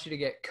then I want you to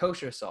get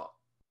kosher salt.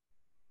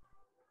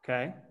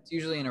 Okay. It's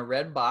usually in a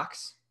red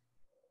box.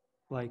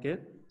 Like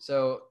it.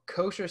 So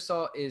kosher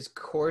salt is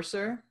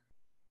coarser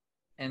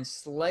and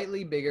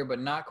slightly bigger, but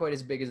not quite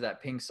as big as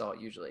that pink salt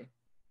usually.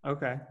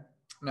 Okay.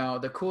 Now,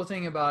 the cool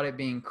thing about it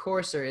being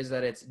coarser is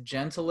that it's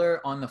gentler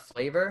on the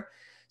flavor.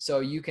 So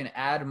you can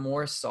add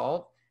more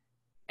salt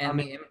and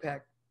the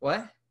impact.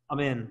 What? I'm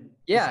in.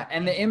 Yeah,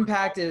 and the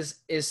impact is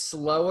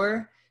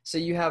slower, so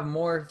you have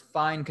more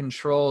fine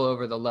control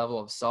over the level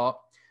of salt.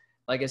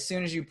 Like as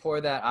soon as you pour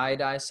that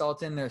iodized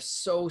salt in, they're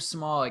so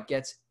small it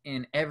gets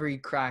in every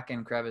crack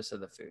and crevice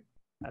of the food.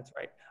 That's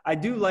right. I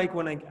do like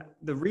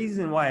the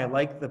reason why I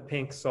like the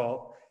pink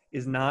salt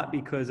is not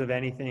because of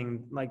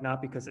anything, like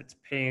not because it's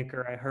pink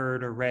or I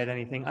heard or read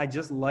anything. I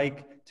just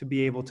like to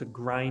be able to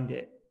grind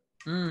it.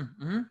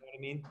 Mm-hmm. You know what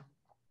I mean?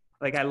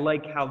 Like I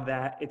like how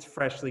it's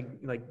freshly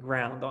like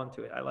ground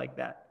onto it. I like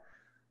that.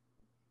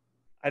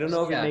 I don't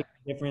know if it makes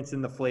a difference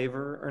in the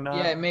flavor or not.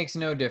 Yeah, it makes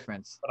no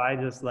difference. But I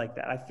just like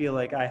that. I feel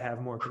like I have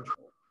more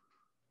control.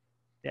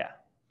 Yeah.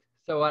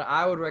 So what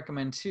I would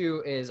recommend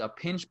too is a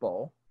pinch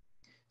bowl.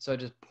 So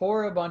just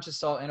pour a bunch of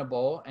salt in a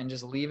bowl and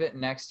just leave it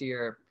next to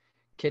your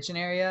kitchen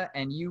area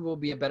and you will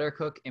be a better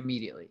cook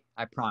immediately.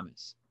 I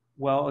promise.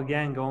 Well,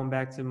 again, going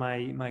back to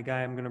my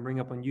guy I'm going to bring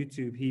up on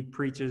YouTube, he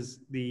preaches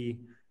the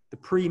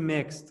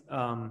pre-mixed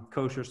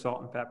kosher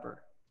salt and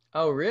pepper.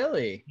 Oh,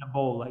 really? In a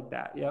bowl like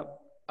that. Yep.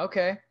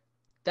 Okay.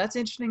 That's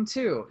interesting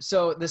too.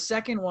 So the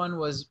second one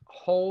was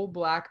whole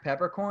black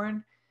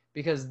peppercorn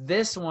because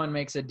this one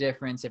makes a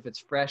difference if it's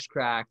fresh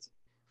cracked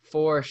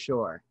for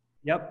sure.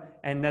 Yep.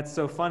 And that's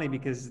so funny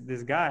because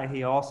this guy,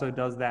 he also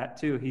does that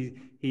too.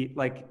 He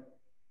like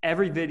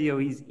every video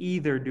he's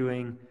either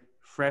doing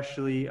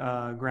freshly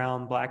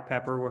ground black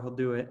pepper where he'll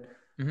do it,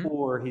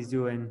 or he's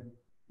doing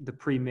the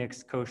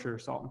pre-mixed kosher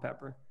salt and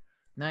pepper.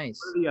 Nice.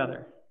 Or the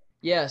other.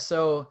 Yeah,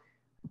 so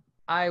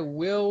I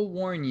will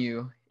warn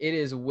you, it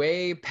is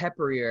way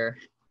pepperier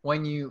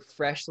when you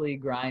freshly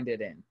grind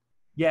it in.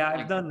 Yeah,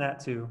 I've done that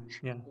too.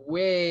 Yeah.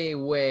 Way,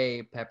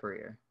 way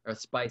pepperier or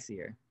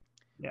spicier.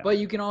 Yeah. But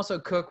you can also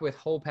cook with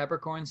whole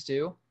peppercorns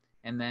too,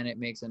 and then it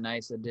makes a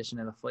nice addition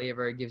to the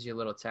flavor. It gives you a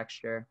little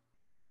texture.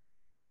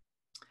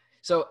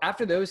 So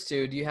after those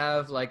two, do you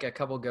have like a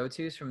couple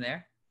go-tos from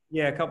there?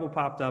 Yeah, a couple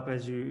popped up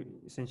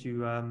since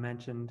you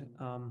mentioned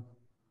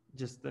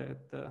just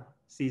the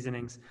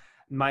seasonings.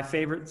 My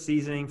favorite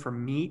seasoning for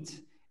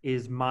meat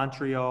is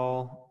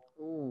Montreal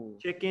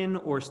chicken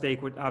or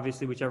steak,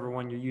 obviously whichever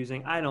one you're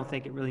using. I don't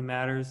think it really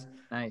matters.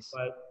 Nice.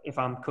 But if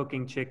I'm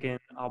cooking chicken,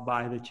 I'll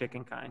buy the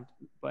chicken kind.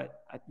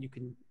 But you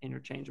can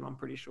interchange them, I'm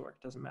pretty sure.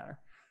 It doesn't matter.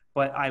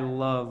 But I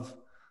love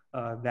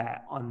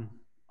that on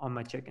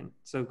my chicken.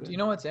 So good. Do you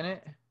know what's in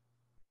it?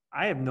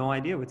 I have no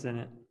idea what's in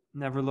it.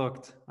 Never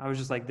looked. I was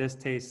just like, this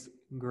tastes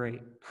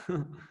great.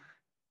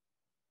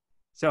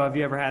 So have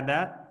you ever had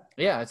that?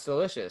 Yeah, it's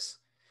delicious.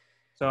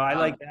 So I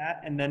like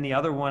that. And then the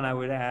other one I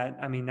would add,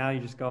 I mean, now you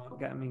just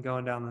going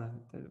down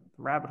the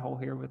rabbit hole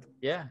here with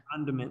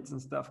condiments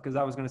and stuff. Because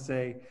I was going to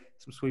say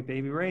some Sweet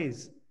Baby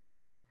Ray's.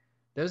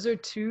 Those are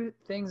two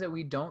things that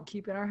we don't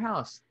keep in our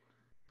house.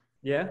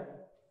 Yeah?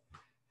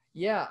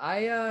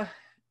 Yeah,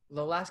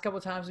 the last couple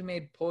of times we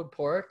made pulled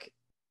pork,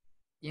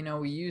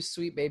 we used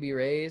Sweet Baby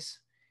Ray's,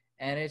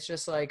 and it's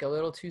just like a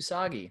little too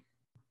soggy.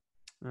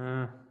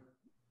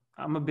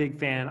 I'm a big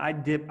fan. I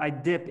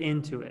dip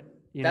into it.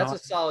 That's a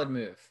solid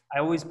move. I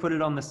always put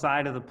it on the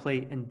side of the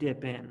plate and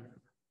dip in.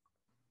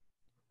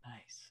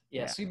 Nice.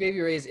 Yeah, Sweet Baby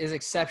Ray's is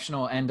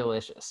exceptional and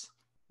delicious.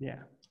 Yeah.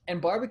 And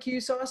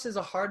barbecue sauce is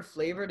a hard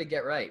flavor to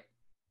get right.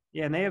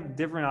 Yeah, and they have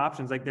different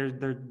options. Like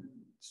their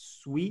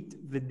sweet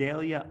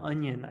Vidalia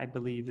onion, I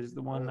believe, is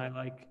the one I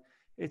like.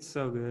 It's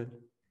so good.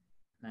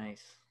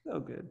 Nice. So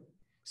good.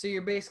 So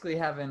you're basically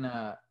having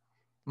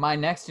my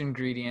next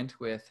ingredient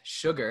with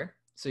sugar.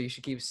 So you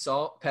should keep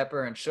salt,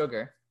 pepper, and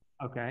sugar.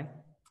 Okay.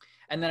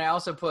 And then I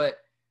also put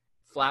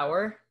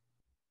flour,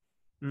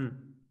 Mm.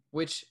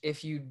 which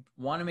if you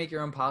want to make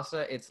your own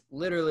pasta, it's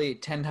literally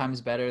 10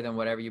 times better than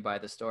whatever you buy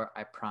at the store.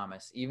 I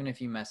promise, even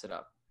if you mess it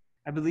up.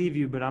 I believe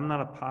you, but I'm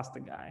not a pasta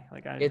guy.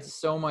 It's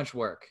so much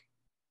work,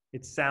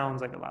 it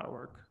sounds like a lot of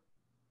work.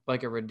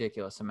 like a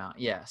ridiculous amount.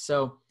 Yeah.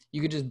 So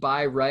you could just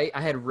buy rice.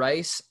 I had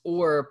rice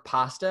or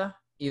pasta,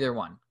 either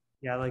one.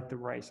 Yeah, I like the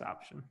rice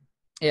option.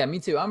 Yeah, me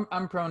too.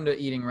 I'm prone to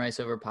eating rice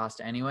over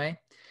pasta anyway.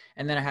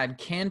 And then I had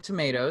canned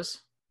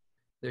tomatoes.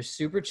 They're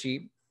super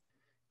cheap.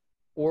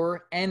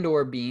 Or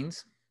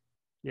beans.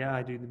 Yeah,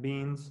 I do the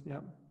beans.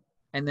 Yep.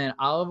 And then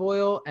olive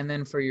oil. And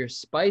then for your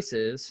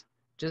spices,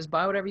 just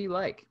buy whatever you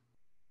like.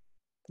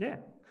 Yeah.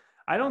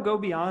 I don't go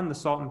beyond the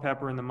salt and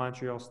pepper and the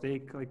Montreal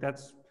steak. Like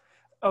that's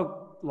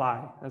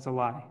lie. That's a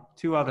lie.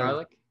 Two others.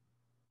 Garlic,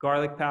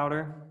 Garlic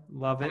powder,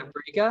 love it.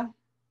 paprika.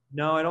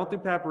 No, I don't do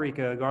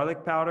paprika.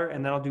 Garlic powder,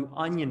 and then I'll do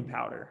onion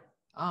powder.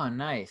 Oh,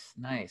 nice,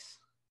 nice.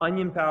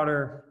 Onion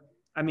powder.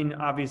 I mean,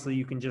 obviously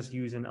you can just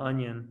use an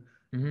onion,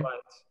 Hmm.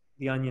 but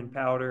the onion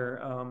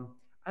powder,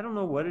 I don't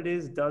know what it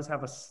is. Does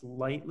have a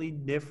slightly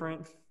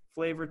different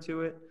flavor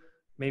to it.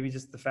 Maybe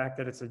just the fact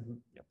that it's a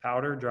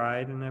powder,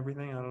 dried and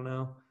everything. I don't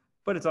know,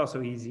 but it's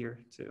also easier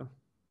too.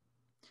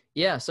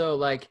 Yeah, so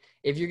like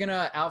if you're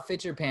gonna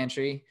outfit your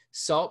pantry,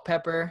 salt,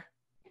 pepper,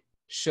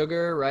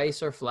 sugar,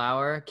 rice or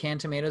flour, canned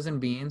tomatoes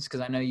and beans,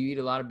 because I know you eat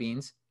a lot of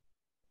beans.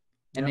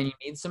 And Yep. then you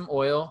need some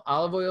oil.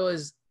 Olive oil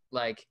is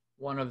like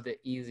one of the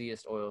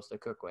easiest oils to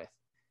cook with.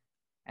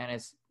 And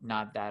it's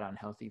not that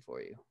unhealthy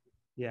for you.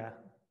 Yeah,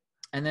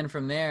 And then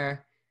from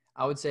there,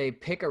 I would say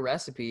pick a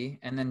recipe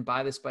and then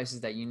buy the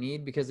spices that you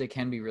need because they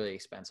can be really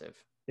expensive.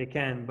 they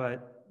can,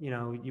 but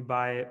you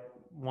buy it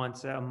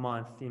once a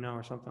month,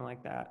 or something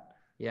like that.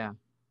 Yeah,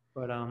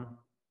 But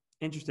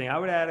interesting. I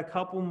would add a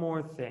couple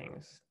more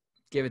things.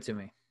 give it to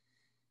me.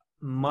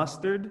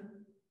 Mustard,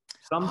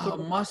 some Oh, sort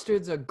of,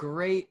 mustard's a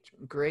great,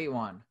 great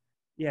one.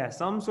 yeah,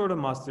 some sort of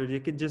mustard.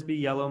 It could just be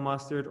yellow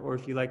mustard, or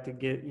if you like to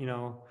get,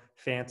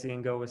 fancy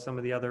and go with some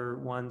of the other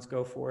ones,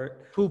 go for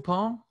it.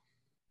 Poupon?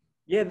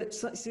 Yeah,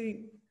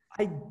 see,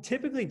 I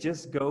typically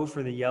just go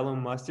for the yellow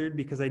mustard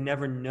because I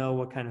never know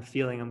what kind of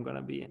feeling I'm going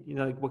to be in,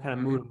 like what kind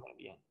of mood I'm going to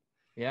be in.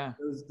 Yeah.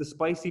 The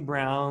spicy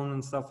brown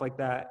and stuff like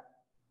that,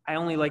 I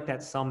only like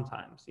that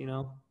sometimes,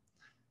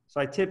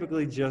 So I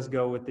typically just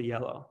go with the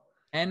yellow.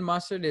 And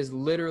mustard is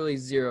literally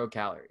 0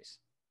 calories.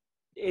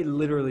 It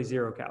literally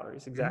 0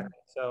 calories, exactly.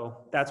 So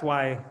that's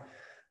why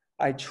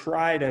I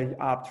try to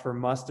opt for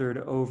mustard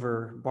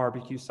over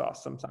barbecue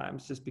sauce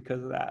sometimes, just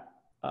because of that.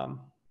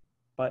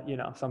 But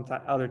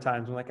sometimes other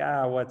times I'm like,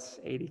 what's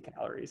 80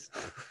 calories?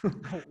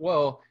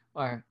 Well,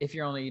 or if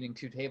you're only eating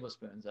 2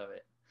 tablespoons of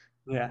it.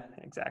 Yeah,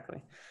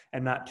 exactly,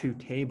 and not 2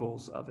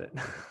 tables of it.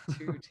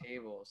 2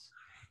 tables.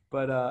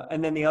 But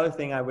and then the other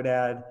thing I would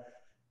add,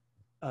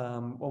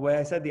 well,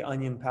 I said the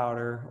onion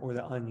powder or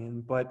the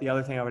onion, but the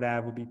other thing I would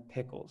add would be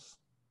pickles.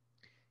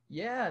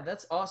 Yeah,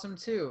 that's awesome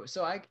too.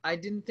 So I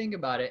didn't think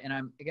about it, and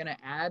I'm gonna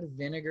add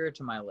vinegar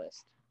to my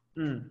list.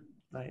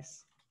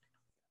 Nice.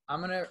 I'm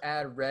gonna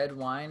add red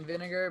wine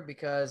vinegar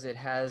because it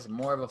has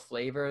more of a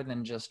flavor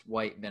than just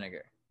white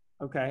vinegar.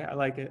 Okay, I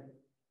like it.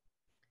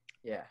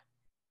 Yeah.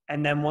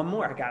 And then one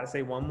more. I gotta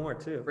say one more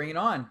too, Bring it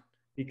on.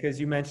 because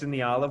you mentioned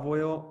the olive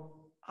oil.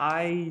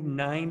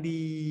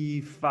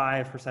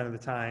 95% of the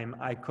time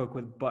I cook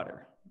with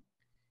butter.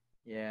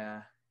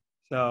 Yeah.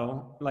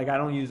 So like I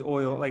don't use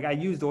oil. Like I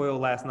used oil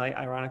last night,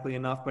 ironically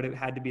enough, but it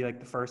had to be like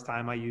the first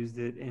time I used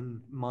it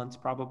in months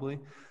probably.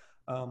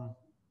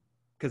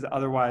 Because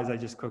otherwise I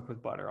just cook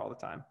with butter all the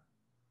time.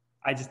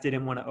 I just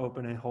didn't want to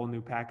open a whole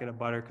new packet of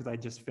butter because I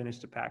just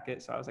finished a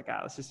packet. So I was like,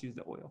 let's just use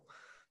the oil.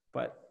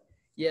 But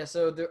Yeah,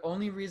 so the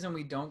only reason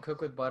we don't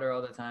cook with butter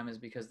all the time is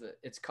because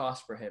it's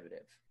cost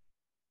prohibitive.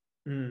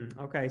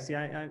 okay. See,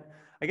 I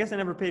guess I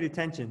never paid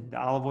attention. The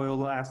olive oil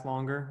lasts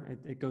longer.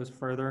 It goes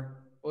further.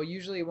 Well,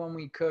 usually when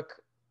we cook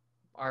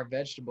our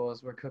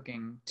vegetables, we're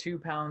cooking 2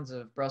 pounds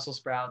of Brussels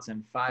sprouts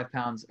and 5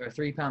 pounds or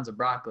 3 pounds of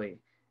broccoli.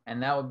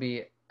 And that would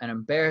be an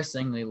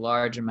embarrassingly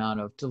large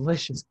amount of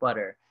delicious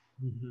butter.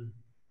 Mm-hmm.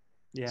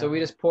 Yeah. So we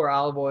just pour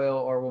olive oil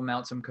or we'll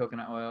melt some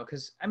coconut oil.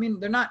 Because, I mean,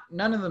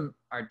 none of them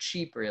are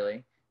cheap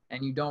really.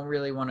 And you don't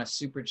really want to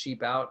super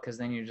cheap out because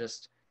then you're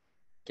just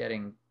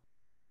getting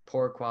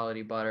poor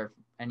quality butter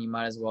and you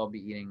might as well be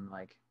eating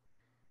like,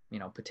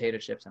 potato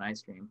chips and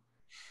ice cream.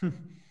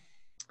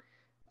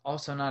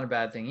 Also not a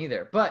bad thing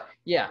either. But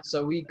yeah,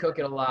 so we cook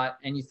it a lot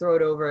and you throw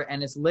it over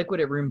and it's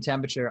liquid at room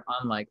temperature,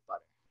 unlike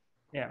butter.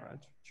 Yeah, right.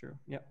 True.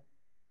 Yep.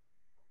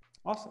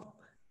 Awesome.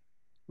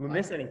 We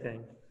miss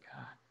anything?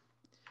 God.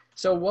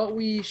 So what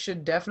we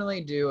should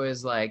definitely do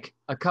is like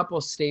a couple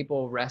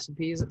staple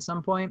recipes at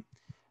some point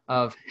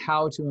of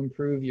how to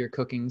improve your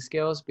cooking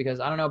skills,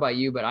 because I don't know about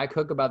you, but I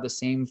cook about the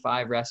same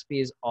 5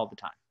 recipes all the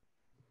time.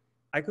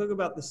 I cook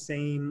about the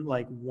same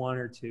like one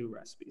or two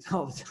recipes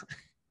all the time.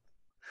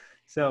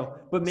 So,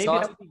 but maybe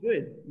that Sauce. would be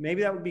good.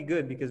 Maybe that would be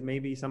good because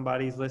maybe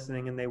somebody's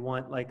listening and they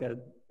want like a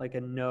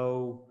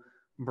no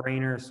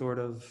brainer sort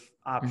of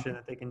option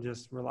that they can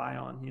just rely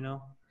on, you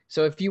know?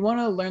 So if you want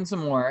to learn some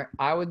more,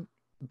 I would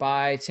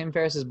buy Tim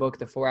Ferriss's book,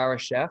 The 4 Hour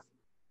Chef.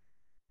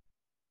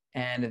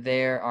 And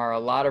there are a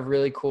lot of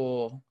really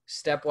cool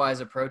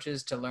stepwise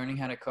approaches to learning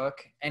how to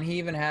cook. And he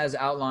even has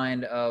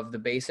outlined of the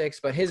basics,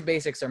 but his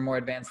basics are more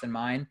advanced than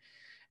mine.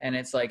 And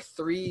it's like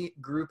 3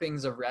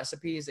 groupings of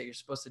recipes that you're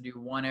supposed to do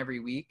one every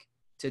week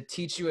to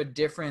teach you a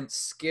different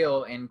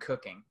skill in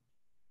cooking.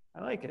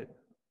 I like it.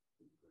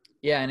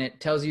 Yeah, and it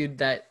tells you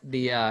that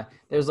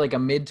there's like a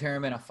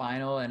midterm and a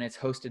final, and it's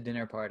host a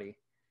dinner party.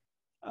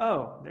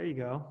 Oh, there you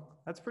go.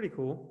 That's pretty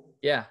cool.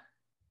 Yeah.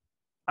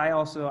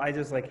 I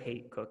just like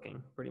hate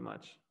cooking pretty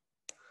much.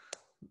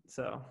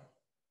 So,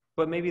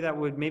 but maybe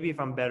if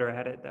I'm better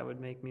at it, that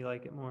would make me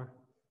like it more.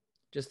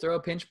 Just throw a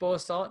pinch bowl of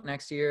salt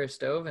next to your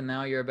stove, and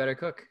now you're a better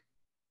cook.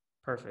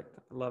 Perfect.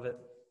 I love it.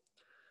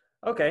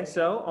 Okay,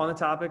 so on the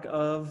topic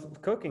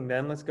of cooking,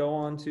 then let's go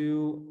on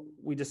to,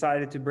 we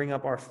decided to bring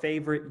up our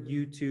favorite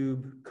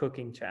YouTube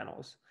cooking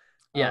channels.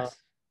 Yes.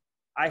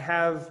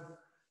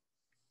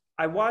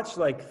 I watched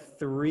like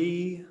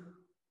 3,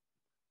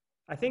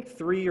 I think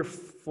 3 or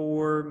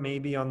 4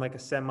 maybe on like a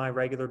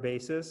semi-regular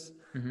basis,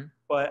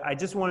 but I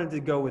just wanted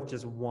to go with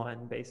just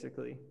one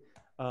basically.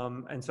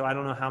 And so I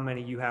don't know how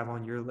many you have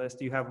on your list.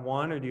 Do you have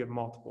one or do you have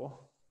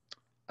multiple?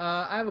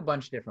 I have a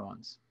bunch of different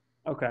ones.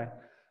 Okay.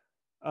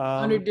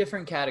 Under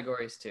different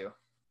categories too.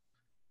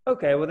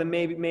 Okay, well then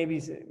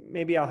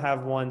maybe I'll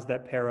have ones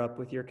that pair up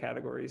with your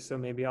categories. So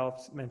maybe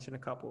I'll mention a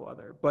couple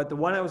other. But the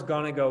one I was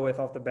gonna go with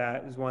off the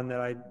bat is one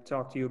that I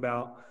talked to you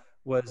about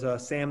was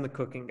Sam the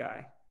Cooking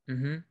Guy.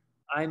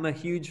 I'm a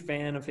huge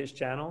fan of his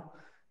channel.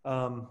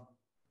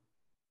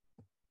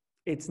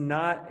 It's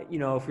not, you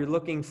know, if you're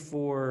looking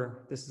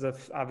for, this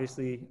is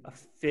obviously a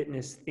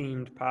fitness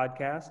themed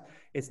podcast.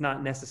 It's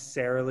not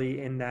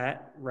necessarily in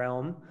that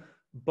realm,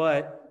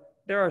 but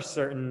there are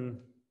certain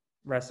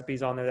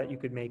recipes on there that you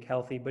could make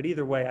healthy. But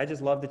either way, I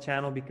just love the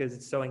channel because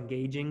it's so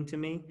engaging to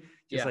me.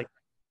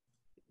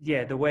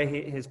 The way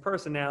his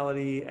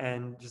personality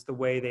and just the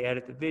way they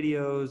edit the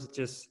videos,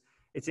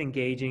 it's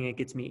engaging. It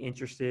gets me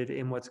interested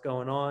in what's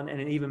going on.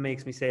 And it even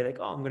makes me say like,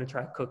 oh, I'm going to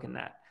try cooking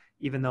that,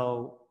 even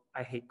though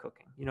I hate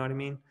cooking. You know what I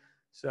mean?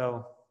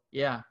 So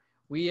yeah,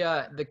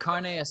 the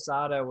carne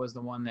asada was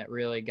the one that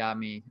really got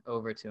me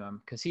over to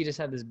him because he just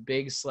had this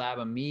big slab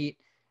of meat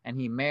and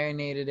he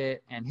marinated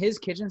it, and his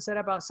kitchen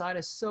setup outside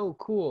is so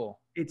cool.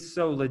 It's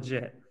so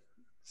legit.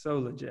 So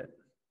legit.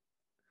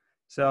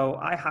 So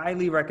I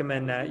highly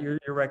recommend that. You're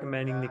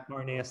recommending the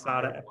carne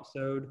asada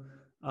episode.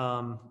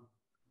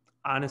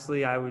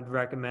 Honestly, I would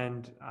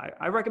recommend,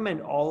 I recommend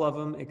all of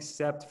them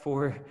except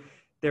for,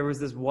 there was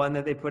this one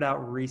that they put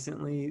out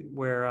recently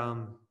where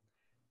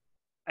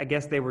I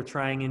guess they were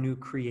trying a new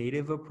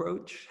creative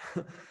approach.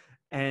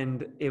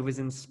 And it was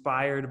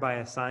inspired by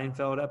a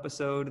Seinfeld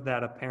episode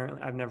that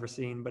apparently I've never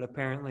seen, but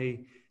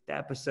apparently the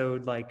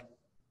episode like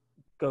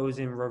goes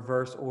in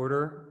reverse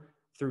order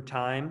through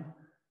time.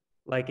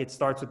 Like it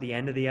starts with the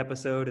end of the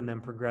episode and then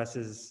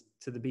progresses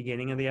to the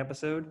beginning of the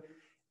episode.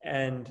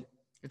 And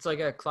it's like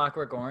a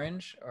Clockwork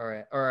Orange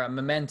or a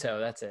Memento.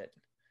 That's it.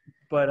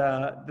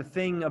 But the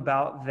thing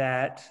about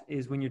that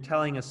is when you're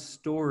telling a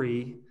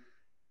story,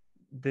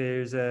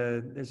 there's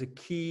a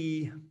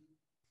key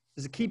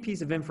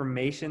piece of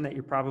information that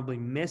you're probably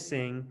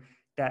missing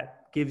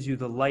that gives you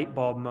the light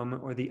bulb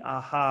moment or the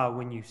aha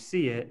when you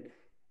see it.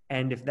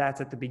 And if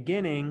that's at the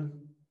beginning,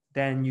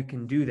 then you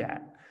can do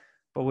that.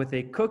 But with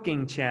a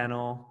cooking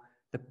channel,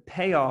 the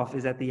payoff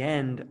is at the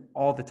end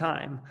all the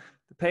time.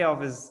 The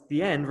payoff is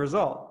the end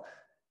result.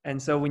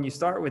 And so when you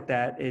start with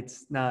that,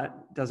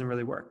 doesn't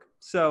really work.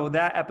 So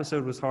that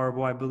episode was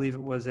horrible. I believe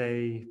it was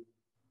a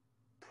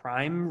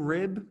prime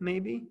rib,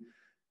 maybe.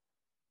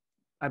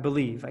 I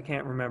believe. I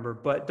can't remember.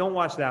 But don't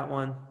watch that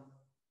one.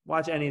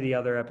 Watch any of the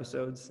other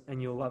episodes,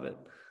 and you'll love it.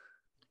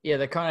 Yeah,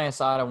 the carne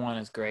asada one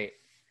is great.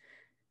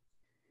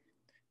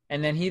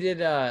 And then he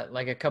did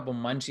like a couple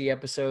Munchie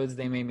episodes.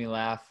 They made me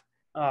laugh.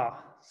 Oh,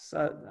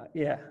 so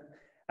yeah.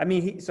 I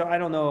mean, so I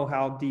don't know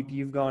how deep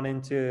you've gone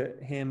into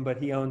him, but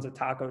he owns a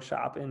taco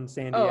shop in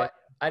San Diego. Oh,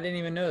 I didn't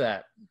even know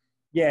that.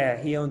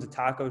 Yeah, he owns a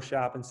taco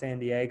shop in San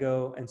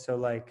Diego, and so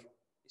like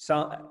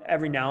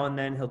every now and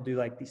then he'll do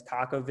like these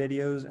taco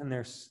videos, and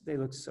they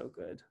look so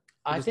good.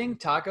 I think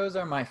tacos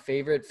are my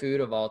favorite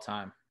food of all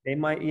time. They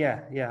might,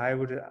 yeah. I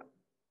would.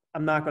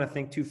 I'm not going to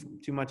think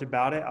too much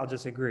about it. I'll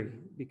just agree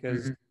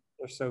because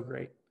they're so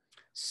great.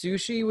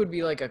 Sushi would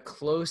be like a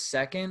close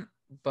second,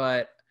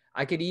 but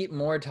I could eat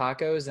more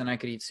tacos than I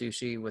could eat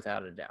sushi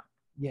without a doubt.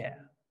 Yeah,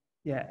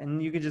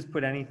 and you could just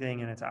put anything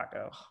in a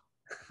taco.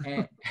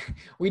 And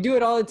we do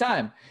it all the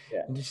time.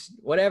 Yeah. Just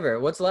whatever.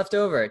 What's left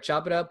over?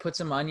 Chop it up, put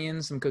some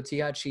onions, some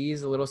cotija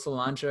cheese, a little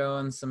cilantro,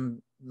 and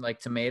some like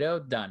tomato.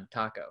 Done.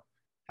 Taco.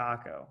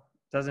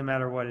 Doesn't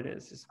matter what it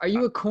is. Are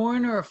you a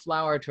corn or a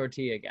flour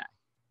tortilla guy?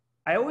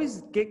 I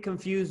always get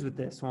confused with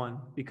this one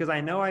because I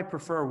know I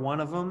prefer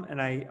one of them,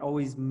 and I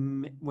always,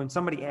 when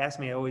somebody asks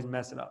me, I always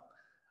mess it up.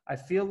 I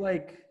feel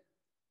like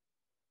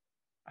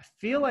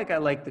I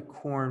like the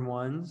corn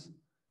ones.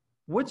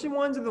 Which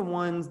ones are the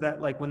ones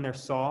that like when they're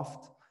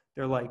soft,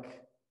 they're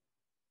like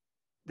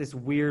this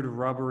weird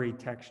rubbery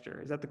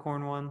texture? Is that the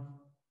corn one?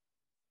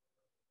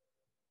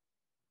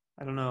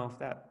 I don't know if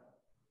that.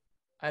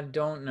 I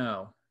don't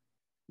know.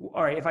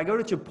 All right, if I go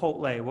to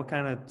Chipotle, what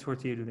kind of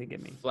tortilla do they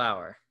give me?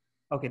 Flour.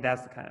 Okay,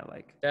 that's the kind I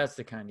like. That's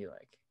the kind you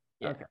like.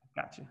 Yeah. Okay,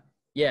 gotcha.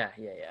 Yeah,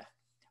 yeah, yeah.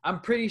 I'm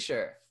pretty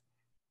sure.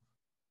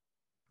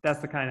 That's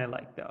the kind I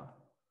like, though.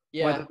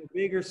 Yeah. Whether they're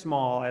big or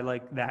small, I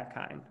like that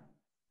kind.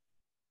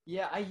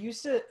 Yeah, I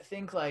used to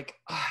think like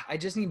I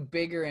just need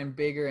bigger and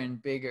bigger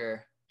and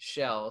bigger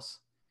shells.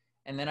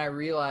 And then I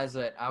realized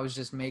that I was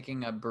just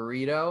making a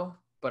burrito,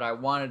 but I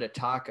wanted a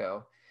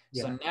taco.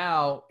 Yeah. So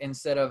now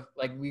instead of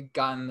like we've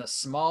gotten the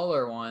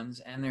smaller ones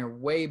and they're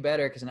way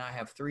better because now I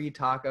have 3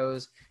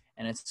 tacos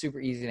and it's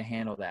super easy to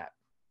handle that.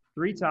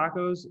 3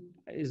 tacos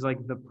is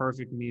like the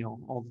perfect meal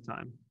all the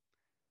time.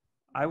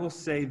 I will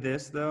say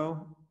this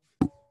though,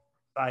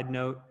 side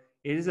note,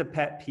 it is a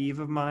pet peeve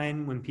of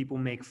mine when people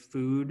make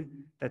food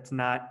that's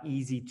not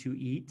easy to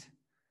eat.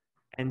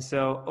 And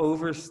so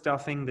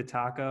overstuffing the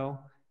taco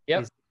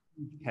Yep. is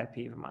a pet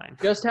peeve of mine.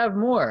 Just have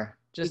more.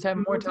 Just Just have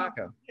more tacos.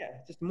 taco. Yeah,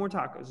 just more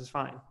tacos is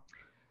fine.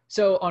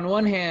 So on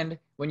one hand,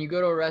 when you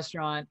go to a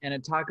restaurant and a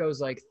taco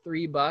is like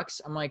 $3,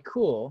 I'm like,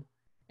 cool.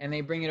 And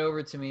they bring it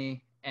over to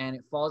me and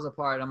it falls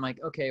apart. I'm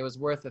like, okay, it was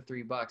worth the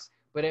 $3.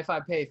 But if I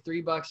pay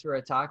 $3 for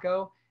a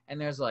taco and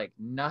there's like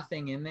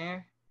nothing in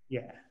there,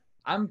 Yeah.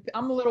 I'm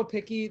a little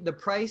picky. The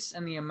price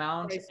and the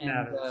amount Price and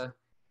matters.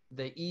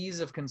 the ease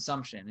of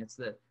consumption. It's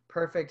the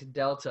perfect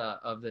delta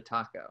of the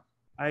taco.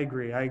 I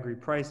agree. I agree.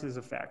 Price is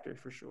a factor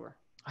for sure.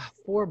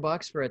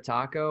 $4 for a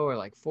taco or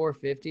like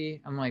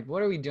 4.50. I'm like,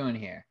 what are we doing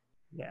here?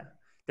 Yeah.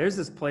 There's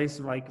this place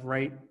like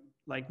right,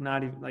 like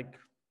not even like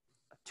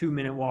a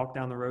 2-minute walk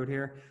down the road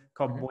here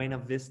called Mhm. Buena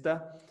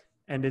Vista.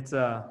 And it's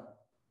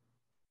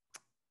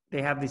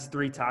they have these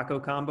 3 taco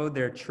combo.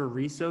 Their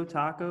chorizo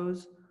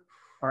tacos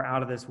are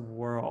out of this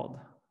world.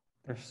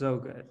 They're so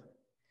good.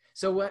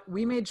 So what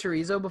we made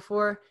chorizo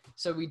before.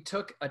 So we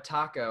took a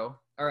taco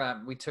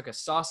or we took a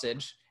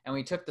sausage and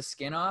we took the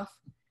skin off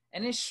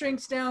and it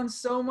shrinks down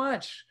so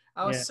much.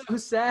 I was Yeah. so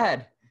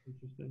sad,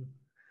 Interesting.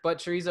 but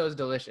chorizo is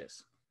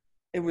delicious.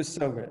 It was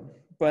so good.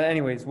 But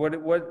anyways,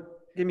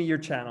 give me your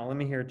channel. Let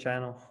me hear a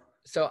channel.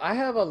 So I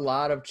have a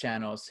lot of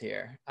channels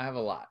here. I have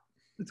a lot.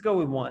 Let's go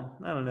with one.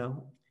 I don't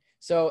know.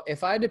 So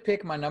if I had to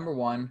pick my number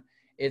one,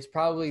 it's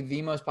probably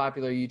the most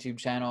popular YouTube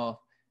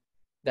channel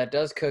that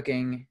does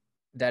cooking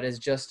that is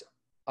just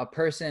a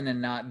person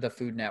and not the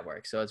Food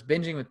Network. So it's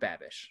Binging with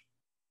Babish.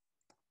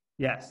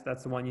 Yes,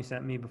 that's the one you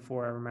sent me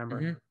before. I remember.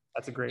 Mhm.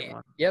 That's a great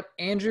one. Yep,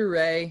 Andrew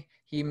Ray.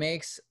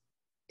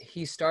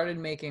 He started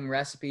making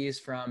recipes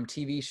from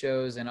TV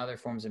shows and other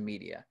forms of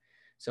media.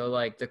 So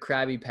like the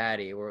Krabby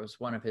Patty, where it was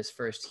one of his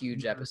first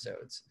huge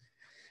episodes.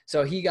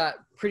 So he got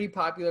pretty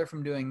popular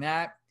from doing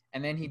that.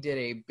 And then he did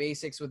a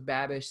Basics with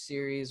Babish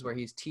series where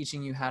he's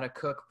teaching you how to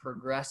cook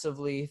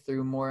progressively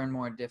through more and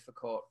more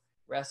difficult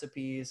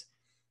recipes.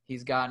 He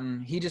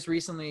just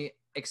recently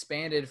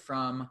expanded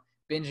from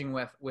Binging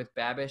with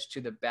Babish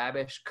to the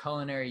Babish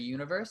Culinary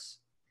Universe.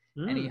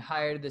 And he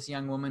hired this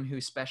young woman who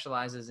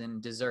specializes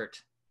in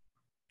dessert.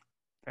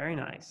 Very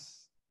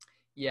nice.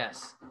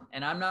 Yes.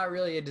 And I'm not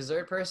really a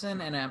dessert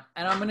person and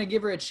I'm going to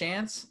give her a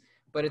chance,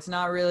 but it's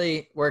not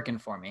really working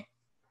for me.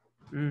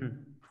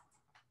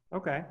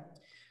 Okay.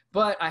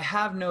 But I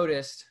have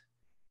noticed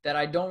that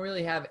I don't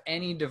really have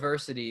any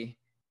diversity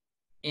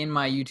in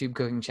my YouTube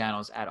cooking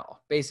channels at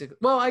all. Basically,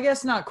 well, I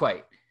guess not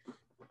quite.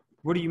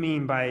 What do you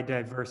mean by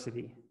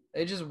diversity?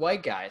 They're just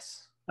white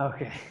guys.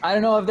 Okay. I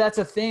don't know if that's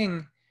a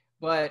thing,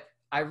 but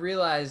I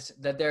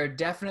realized that there are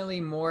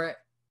definitely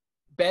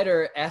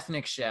better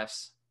ethnic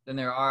chefs than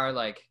there are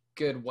like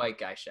good white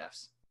guy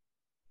chefs.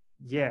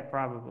 Yeah,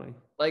 probably.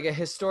 Like a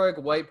historic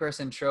white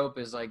person trope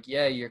is like,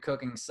 yeah, your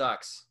cooking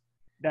sucks.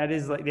 That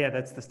is like, yeah,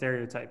 that's the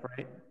stereotype,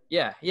 right?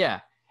 Yeah, yeah.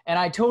 And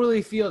I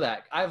totally feel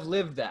that. I've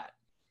lived that.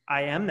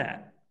 I am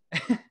that.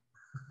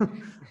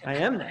 I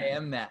am that. I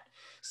am that.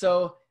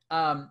 So,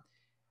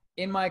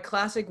 in my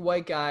classic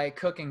white guy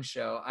cooking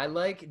show, I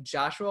like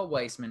Joshua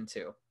Weissman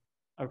too.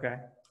 Okay.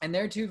 And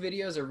their 2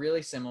 videos are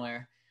really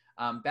similar.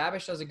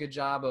 Babish does a good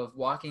job of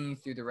walking you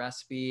through the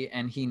recipe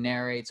and he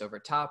narrates over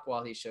top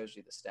while he shows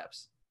you the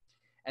steps.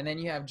 And then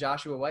you have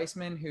Joshua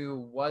Weissman, who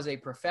was a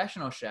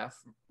professional chef,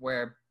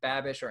 where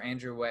Babish or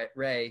Andrew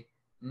Ray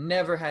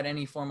never had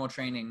any formal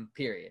training,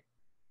 period.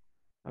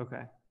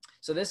 Okay.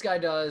 So this guy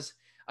does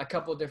a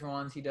couple of different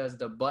ones. He does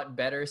the But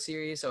Better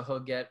series, so he'll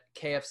get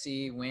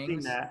KFC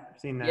wings.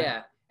 Seen that.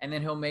 Yeah, and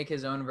then he'll make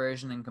his own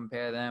version and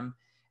compare them.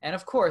 And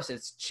of course,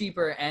 it's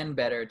cheaper and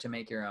better to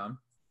make your own.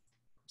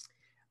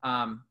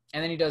 And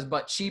then he does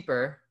But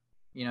Cheaper.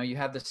 You know, you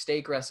have the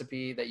steak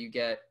recipe that you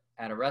get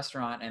at a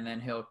restaurant, and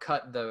then he'll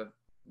cut the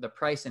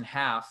price in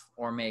half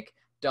or make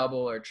double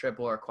or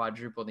triple or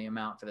quadruple the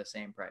amount for the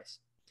same price.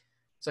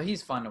 So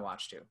he's fun to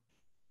watch too.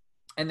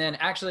 And then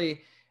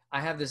actually,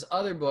 I have this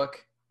other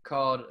book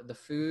called The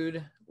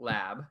Food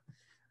Lab,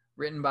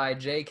 written by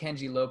J.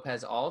 Kenji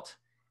Lopez Alt.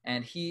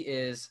 And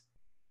his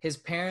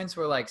parents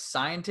were like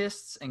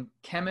scientists and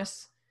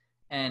chemists,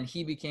 and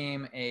he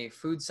became a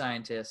food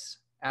scientist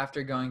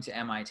after going to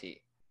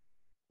MIT.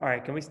 All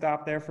right, can we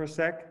stop there for a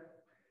sec?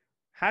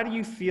 How do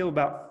you feel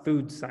about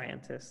food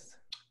scientists?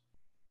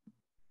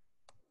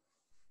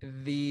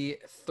 The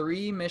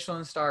 3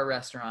 Michelin star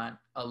restaurant,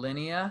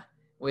 Alinea,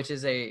 which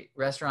is a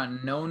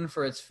restaurant known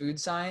for its food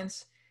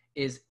science,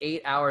 is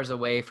 8 hours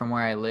away from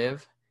where I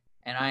live.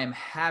 And I am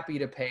happy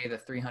to pay the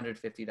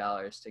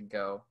 $350 to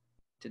go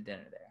to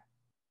dinner there.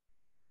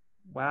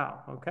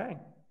 Wow, okay.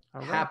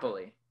 All right.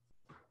 Happily.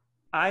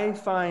 I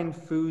find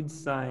food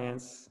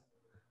science,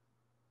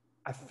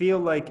 I feel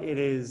like it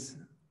is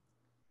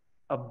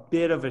a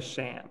bit of a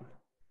sham.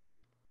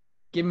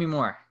 Give me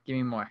more. Give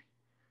me more.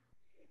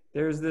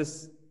 There's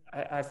this,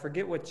 I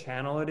forget what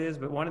channel it is,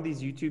 but one of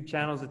these YouTube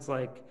channels, it's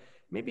like,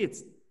 maybe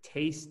it's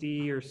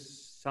Tasty or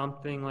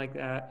something like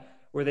that,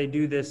 where they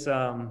do this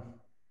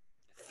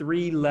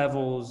 3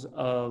 levels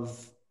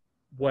of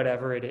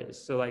whatever it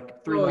is. So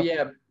like 3 levels.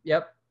 Yeah.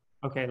 Yep.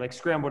 Okay, like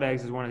scrambled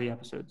eggs is one of the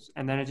episodes.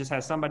 And then it just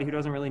has somebody who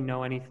doesn't really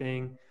know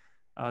anything.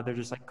 They're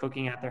just like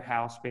cooking at their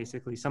house,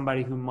 basically.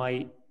 Somebody who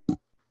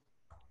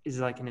is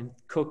like an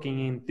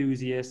cooking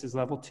enthusiast is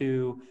level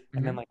 2.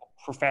 And then like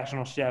a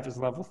professional chef is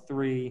level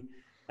 3.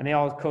 And they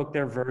all cook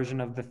their version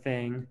of the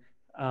thing.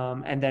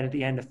 And then at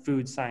the end, a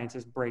food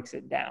scientist breaks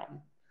it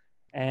down.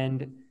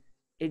 And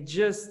it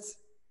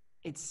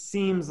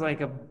seems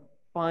like a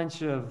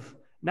bunch of,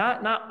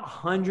 not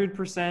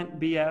 100%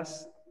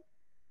 BS,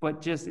 but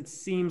just it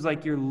seems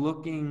like you're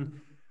looking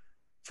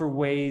for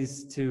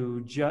ways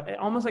to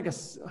almost like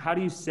how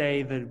do you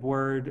say the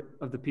word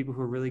of the people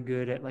who are really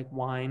good at like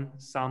wine,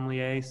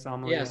 sommelier,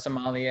 Yeah,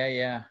 sommelier,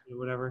 yeah.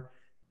 Whatever.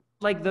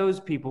 Like those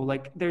people,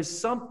 like there's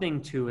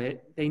something to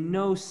it. They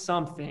know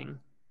something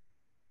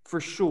for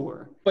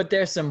sure. But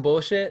there's some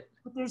bullshit.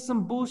 But there's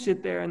some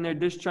bullshit there, and they're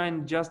just trying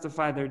to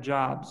justify their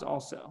jobs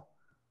also.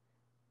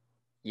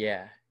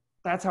 Yeah.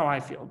 That's how I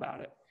feel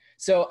about it.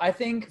 So I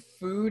think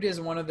food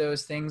is one of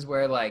those things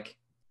where like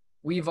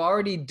we've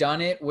already done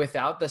it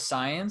without the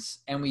science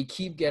and we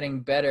keep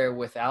getting better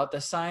without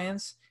the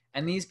science.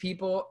 And these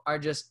people are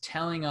just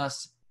telling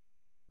us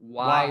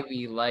why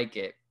we like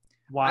it.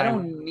 Why? I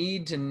don't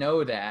need to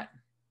know that.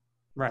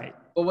 Right.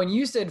 But when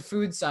you said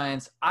food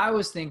science, I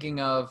was thinking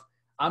of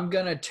I'm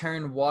going to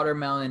turn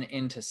watermelon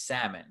into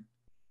salmon.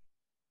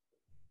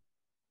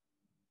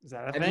 Is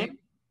that a thing?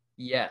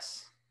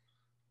 Yes.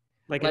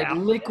 Like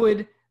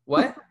liquid,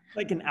 what?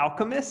 Like an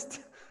alchemist?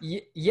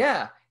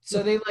 Yeah.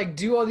 So they like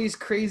do all these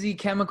crazy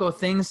chemical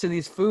things to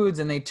these foods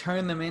and they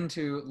turn them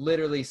into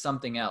literally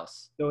something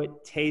else. So it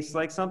tastes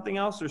like something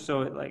else, or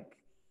so it like...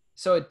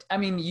 So,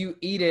 you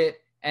eat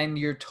it and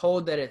you're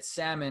told that it's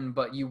salmon,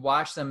 but you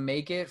watch them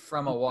make it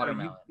from a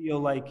watermelon. You feel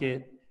like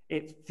it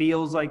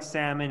feels like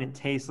salmon, it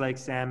tastes like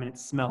salmon, it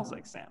smells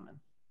like salmon.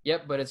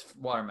 Yep, but it's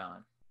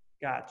watermelon.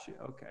 Gotcha,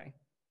 okay.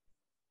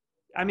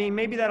 I mean,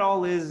 maybe that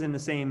all is in the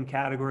same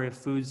category of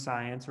food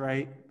science,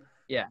 right?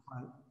 Yeah.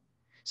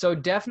 So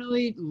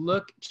definitely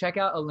check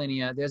out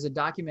Alinea. There's a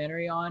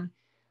documentary on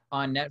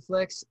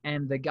Netflix,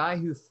 and the guy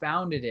who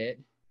founded it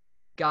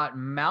got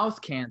mouth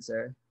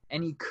cancer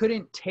and he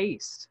couldn't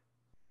taste.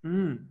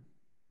 And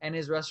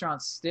his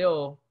restaurant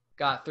still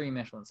got 3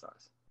 Michelin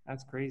stars.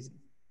 That's crazy.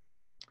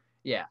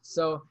 Yeah.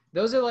 So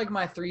those are like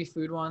my 3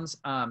 food ones.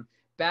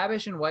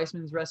 Babish and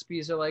Weissman's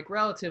recipes are like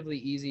relatively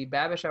easy.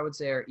 Babish, I would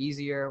say, are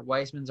easier.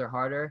 Weissman's are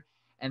harder.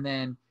 And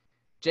then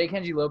J.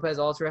 Kenji Lopez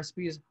Alt's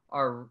recipes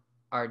are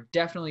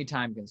definitely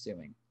time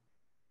consuming.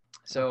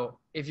 So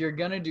if you're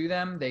going to do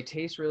them, they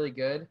taste really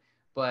good,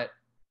 but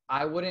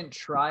I wouldn't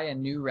try a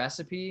new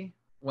recipe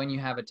when you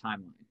have a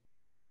timeline.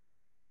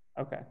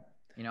 Okay.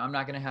 I'm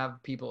not going to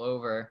have people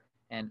over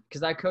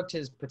because I cooked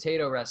his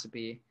potato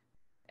recipe,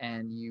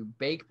 and you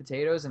bake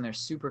potatoes and they're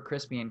super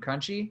crispy and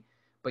crunchy,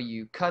 but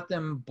you cut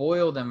them,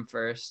 boil them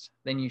first,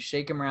 then you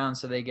shake them around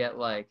so they get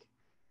like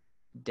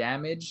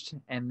damaged,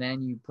 and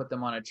then you put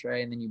them on a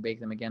tray and then you bake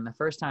them again. The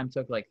first time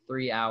took like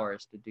 3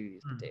 hours to do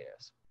these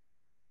potatoes.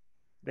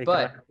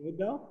 But good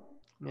though?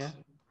 Yeah.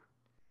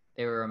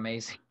 They were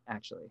amazing,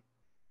 actually.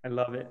 I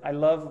love it. I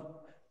love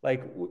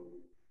like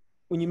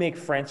when you make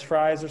French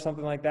fries or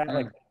something like that,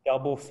 like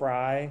double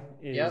fry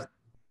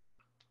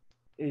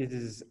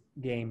is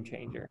game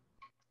changer.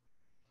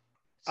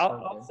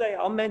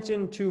 I'll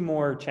mention 2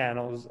 more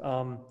channels,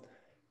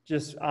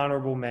 just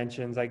honorable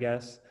mentions, I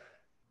guess.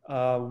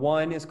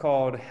 One is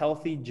called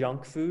Healthy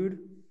Junk Food.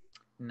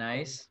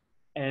 Nice.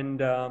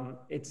 And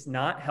it's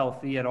not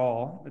healthy at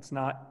all. It's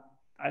not,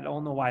 I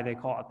don't know why they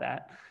call it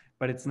that,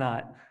 but it's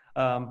not.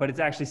 But it's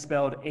actually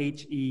spelled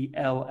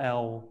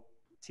HELLTHY.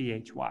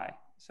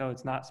 So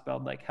it's not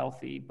spelled like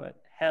healthy, but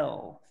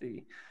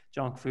healthy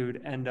junk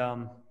food.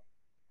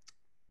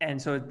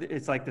 And so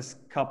it's like this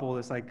couple,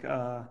 this like,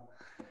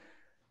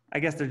 I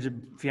guess they're just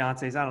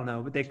fiancés, I don't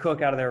know, but they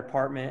cook out of their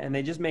apartment and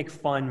they just make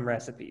fun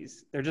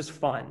recipes. They're just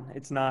fun.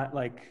 It's not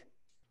like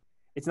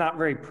it's not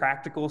very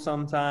practical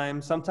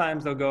sometimes.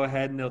 Sometimes they'll go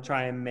ahead and they'll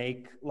try and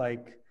make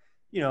like,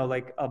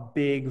 like a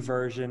big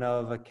version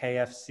of a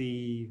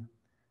KFC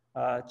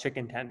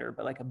chicken tender,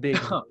 but like a big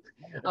version of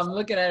it or I'm something.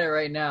 looking at it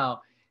right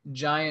now.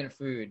 Giant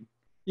food.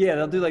 Yeah,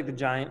 they'll do like the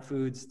giant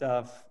food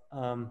stuff.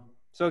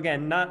 So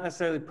again, not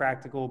necessarily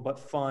practical, but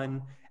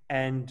fun.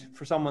 And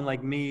for someone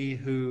like me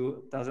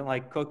who doesn't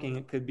like cooking,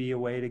 it could be a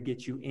way to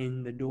get you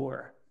in the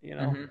door.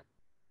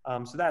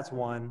 Hmm. So that's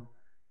one.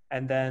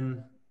 And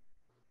then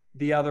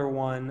the other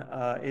one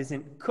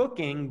isn't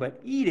cooking, but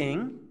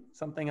eating,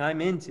 something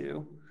I'm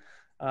into.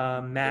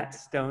 Matt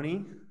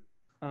Stoney.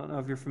 I don't know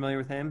if you're familiar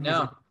with him. He's a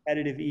No.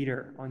 competitive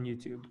eater on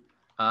YouTube.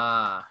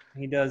 Ah.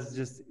 He does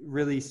just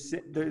really,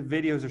 the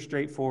videos are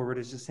straightforward.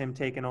 It's just him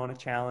taking on a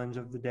challenge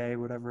of the day,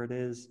 whatever it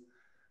is.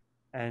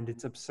 And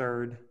it's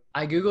absurd.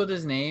 I Googled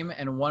his name,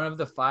 and one of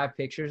the 5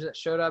 pictures that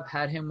showed up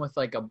had him with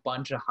like a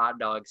bunch of hot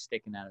dogs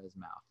sticking out of his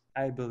mouth.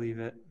 I believe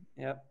it.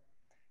 Yep.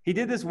 He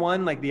did this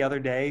one like the other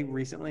day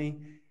recently.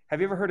 Have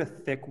you ever heard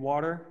of thick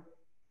water?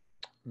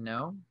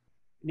 No?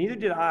 Neither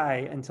did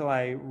I until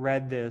I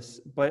read this,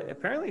 but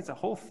apparently it's a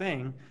whole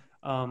thing.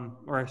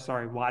 Or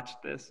sorry,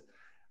 watched this.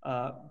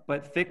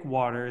 But thick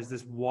water is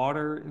this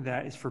water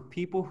that is for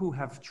people who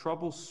have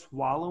trouble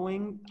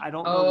swallowing. I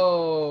don't know.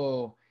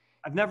 Oh,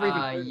 I've never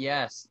even heard.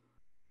 yes.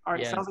 All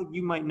right, Yes. sounds like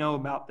you might know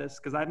about this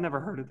because I've never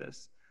heard of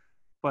this.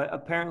 But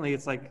apparently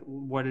it's like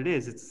what it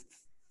is. It's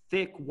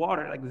thick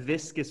water, like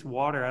viscous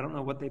water. I don't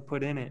know what they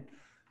put in it.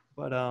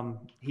 But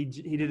he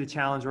did a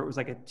challenge where it was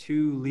like a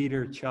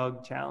 2-liter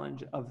chug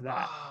challenge of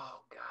that.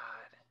 Oh,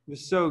 God. It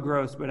was so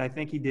gross, but I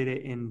think he did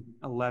it in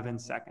 11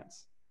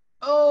 seconds.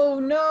 Oh,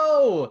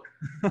 no.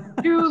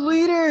 2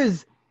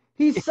 liters.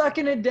 He's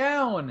sucking it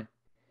down.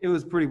 It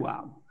was pretty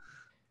wild.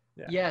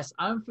 Yeah. Yes,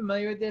 I'm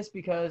familiar with this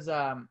because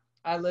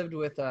I lived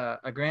with a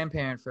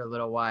grandparent for a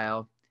little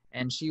while,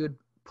 and she would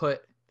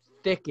put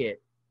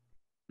thicket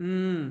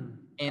in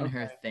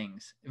her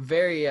things.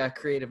 Very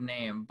creative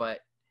name, but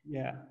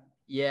Yeah.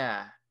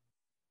 yeah.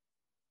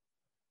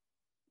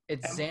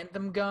 It's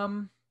xanthan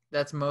gum.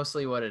 That's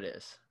mostly what it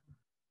is.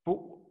 But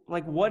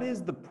like, what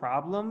is the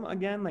problem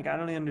again? Like, I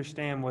don't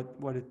understand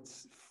what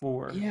it's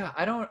for. Yeah,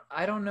 I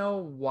don't know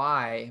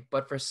why,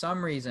 but for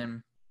some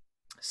reason,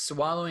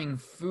 swallowing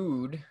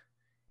food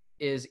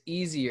is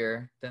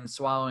easier than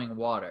swallowing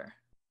water.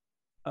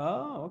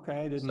 Oh,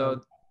 okay. I didn't know.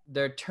 So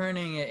they're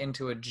turning it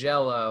into a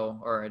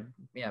jello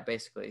yeah,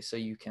 basically, so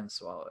you can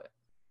swallow it.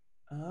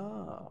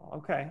 Oh,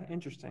 okay.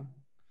 Interesting.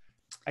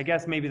 I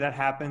guess maybe that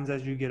happens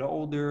as you get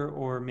older,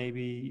 or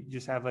maybe you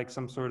just have like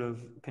some sort of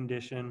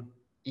condition.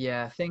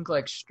 Yeah, think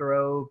like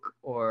stroke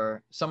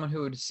or someone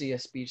who would see a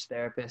speech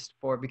therapist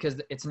for because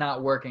it's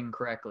not working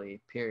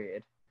correctly,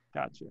 period.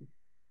 Gotcha.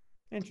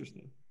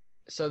 Interesting.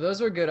 So those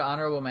were good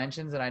honorable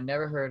mentions, and I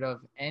never heard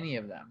of any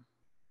of them.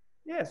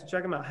 Yeah, so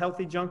check them out.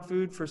 Healthy junk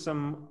food for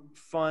some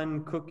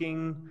fun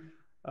cooking,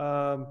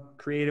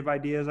 creative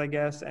ideas, I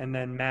guess. And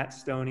then Matt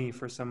Stoney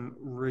for some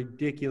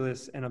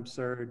ridiculous and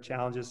absurd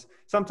challenges.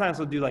 Sometimes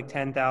we'll do like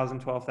 10,000,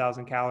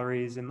 12,000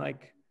 calories in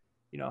like,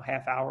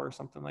 half hour or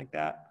something like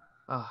that.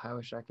 Oh, I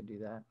wish I could do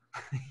that.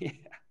 Yeah.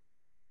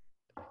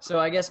 So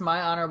I guess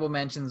my honorable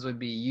mentions would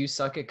be you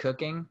suck at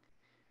cooking.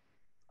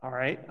 All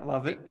right. I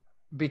love it.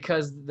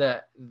 Because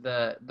the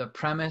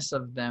premise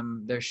of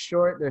them, they're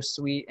short, they're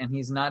sweet, and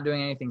he's not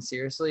doing anything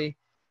seriously,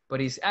 but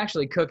he's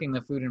actually cooking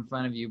the food in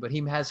front of you. But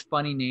he has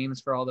funny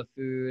names for all the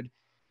food,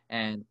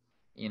 and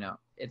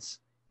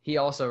he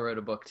also wrote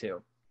a book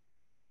too.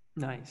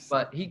 Nice.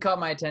 But he caught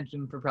my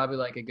attention for probably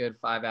like a good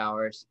 5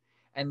 hours.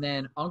 And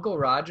then Uncle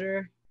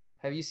Roger,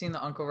 have you seen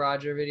the Uncle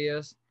Roger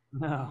videos?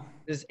 No.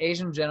 This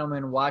Asian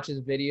gentleman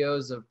watches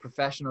videos of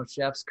professional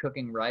chefs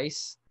cooking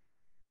rice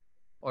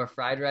or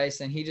fried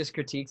rice, and he just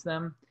critiques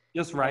them.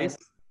 Just rice?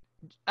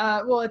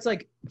 Well, it's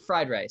like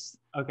fried rice.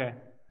 Okay.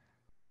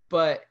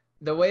 But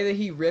the way that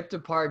he ripped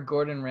apart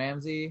Gordon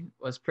Ramsay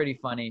was pretty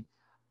funny.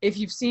 If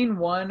you've seen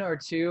one or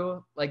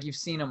two, like you've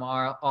seen them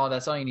all,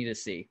 that's all you need to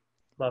see.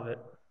 Love it.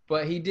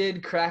 But he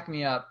did crack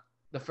me up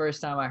the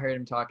first time I heard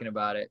him talking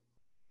about it.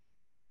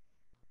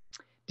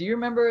 Do you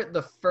remember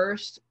the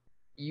first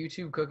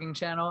YouTube cooking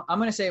channel? I'm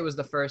going to say it was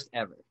the first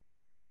ever.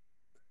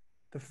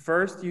 The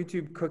first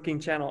YouTube cooking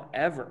channel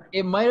ever.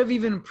 It might have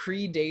even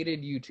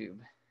predated YouTube.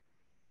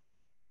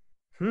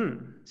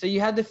 So you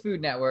had the Food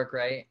Network,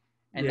 right?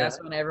 And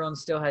that's when everyone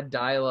still had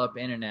dial-up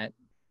internet.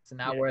 It's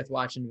not worth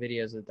watching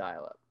videos with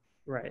dial-up.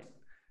 Right.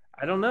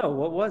 I don't know.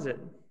 What was it?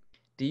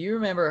 Do you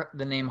remember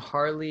the name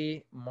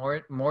Harley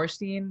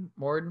Mordenstein?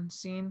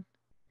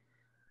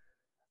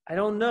 I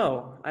don't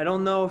know. I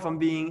don't know if I'm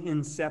being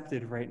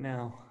incepted right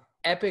now.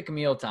 Epic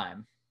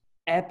Mealtime.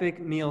 Epic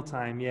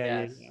Mealtime.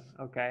 Yeah.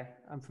 Okay.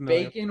 I'm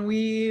familiar. Bacon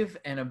weave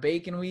and a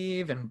bacon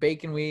weave and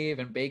bacon weave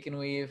and bacon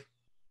weave.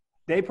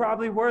 They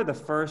probably were the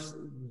first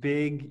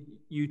big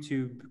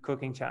YouTube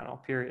cooking channel,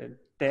 period.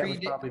 That was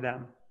probably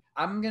them.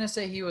 I'm going to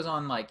say he was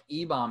on like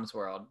E-Bombs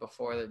World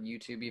before the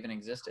YouTube even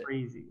existed.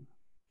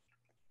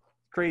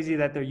 Crazy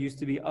that there used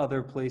to be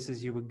other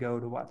places you would go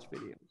to watch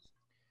videos.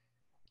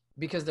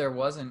 Because there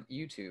wasn't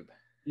YouTube.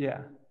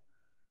 Yeah.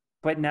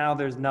 but now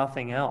there's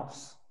nothing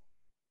else.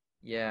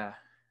 Yeah,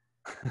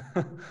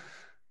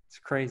 It's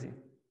crazy.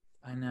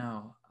 I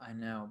know. I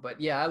know. But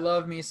yeah, I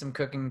love me some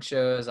cooking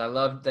shows. I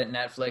love that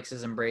Netflix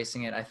is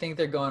embracing it. I think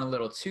they're going a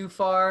little too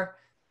far.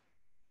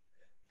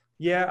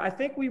 Yeah, I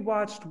think we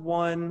watched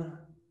one.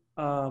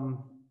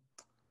 Um,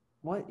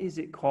 what is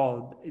it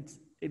called?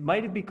 It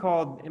might be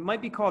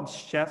called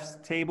Chef's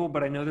Table,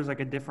 but I know there's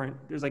like different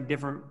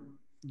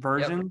Yep.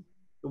 versions.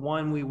 The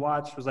one we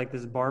watched was like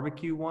this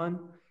barbecue one,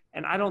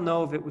 and I don't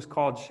know if it was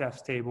called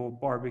Chef's Table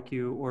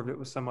Barbecue or if it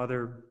was some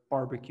other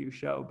barbecue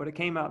show, but it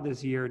came out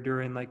this year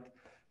during like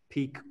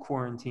peak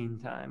quarantine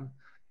time,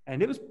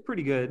 and it was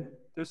pretty good.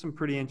 There's some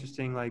pretty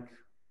interesting like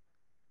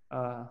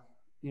uh,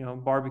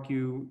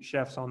 barbecue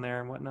chefs on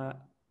there and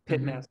whatnot. Pit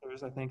Hmm.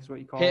 masters, I think is what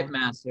you call Pit them.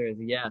 masters,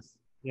 yes.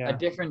 A Yeah,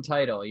 different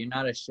title. You're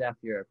not a chef,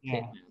 you're a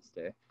pit yeah,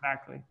 master.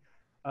 exactly.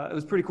 It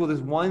was pretty cool.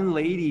 This one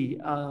lady,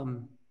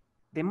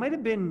 they might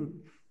have been.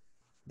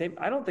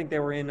 I don't think they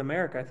were in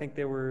America. I think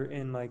they were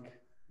in like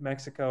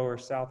Mexico or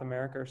South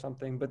America or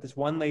something. But this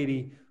one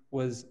lady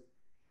was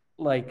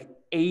like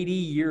 80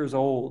 years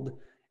old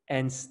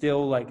and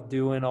still like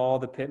doing all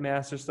the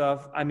pitmaster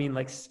stuff. I mean,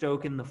 like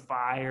stoking the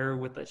fire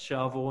with a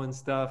shovel and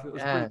stuff. It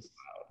was pretty Yes.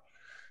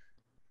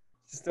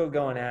 still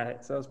going at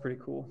it. So that was pretty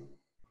cool.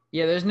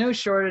 Yeah, there's no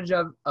shortage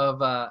of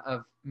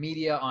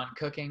media on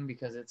cooking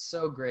because it's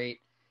so great,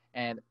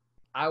 and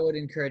I would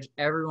encourage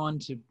everyone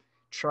to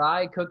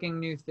try cooking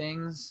new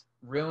things,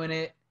 ruin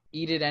it,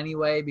 eat it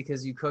anyway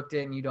because you cooked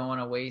it and you don't want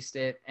to waste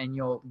it, and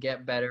you'll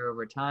get better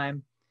over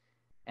time,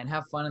 and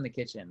have fun in the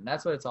kitchen.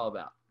 That's what it's all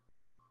about.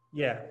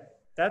 Yeah,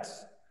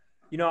 that's,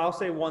 I'll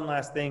say one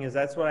last thing is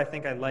that's what I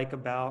think I like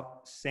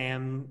about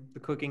Sam, the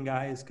cooking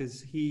guy, is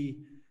because he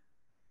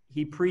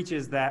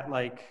preaches that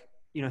like,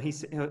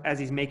 he's as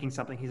he's making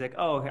something, he's like,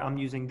 oh, I'm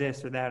using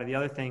this or that or the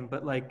other thing,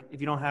 but like if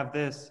you don't have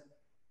this,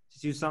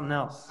 just use something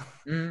else.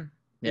 Mm,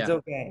 It's yeah.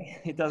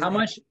 okay. It How doesn't.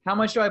 much? How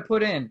much do I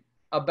put in?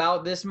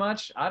 About this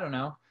much? I don't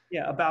know.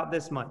 Yeah, about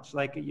this much.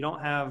 Like you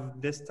don't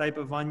have this type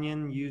of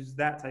onion, use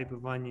that type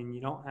of onion. You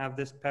don't have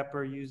this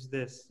pepper, use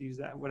this, use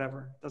that,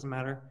 whatever. Doesn't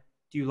matter.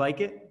 Do you like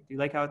it? Do you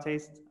like how it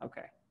tastes?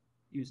 Okay,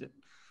 use it.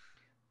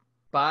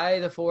 Buy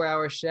the 4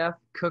 Hour Chef,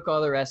 cook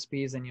all the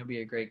recipes, and you'll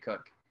be a great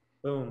cook.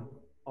 Boom,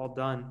 all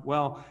done.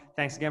 Well,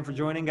 thanks again for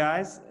joining,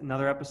 guys.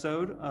 Another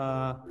episode.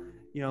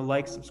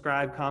 Like,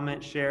 subscribe,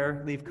 comment,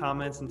 share, leave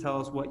comments, and tell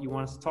us what you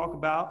want us to talk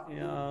about,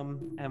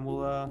 and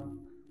we'll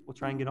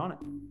try and get on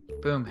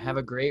it. Boom. Have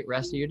a great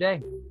rest of your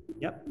day.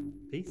 Yep.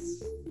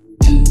 Peace.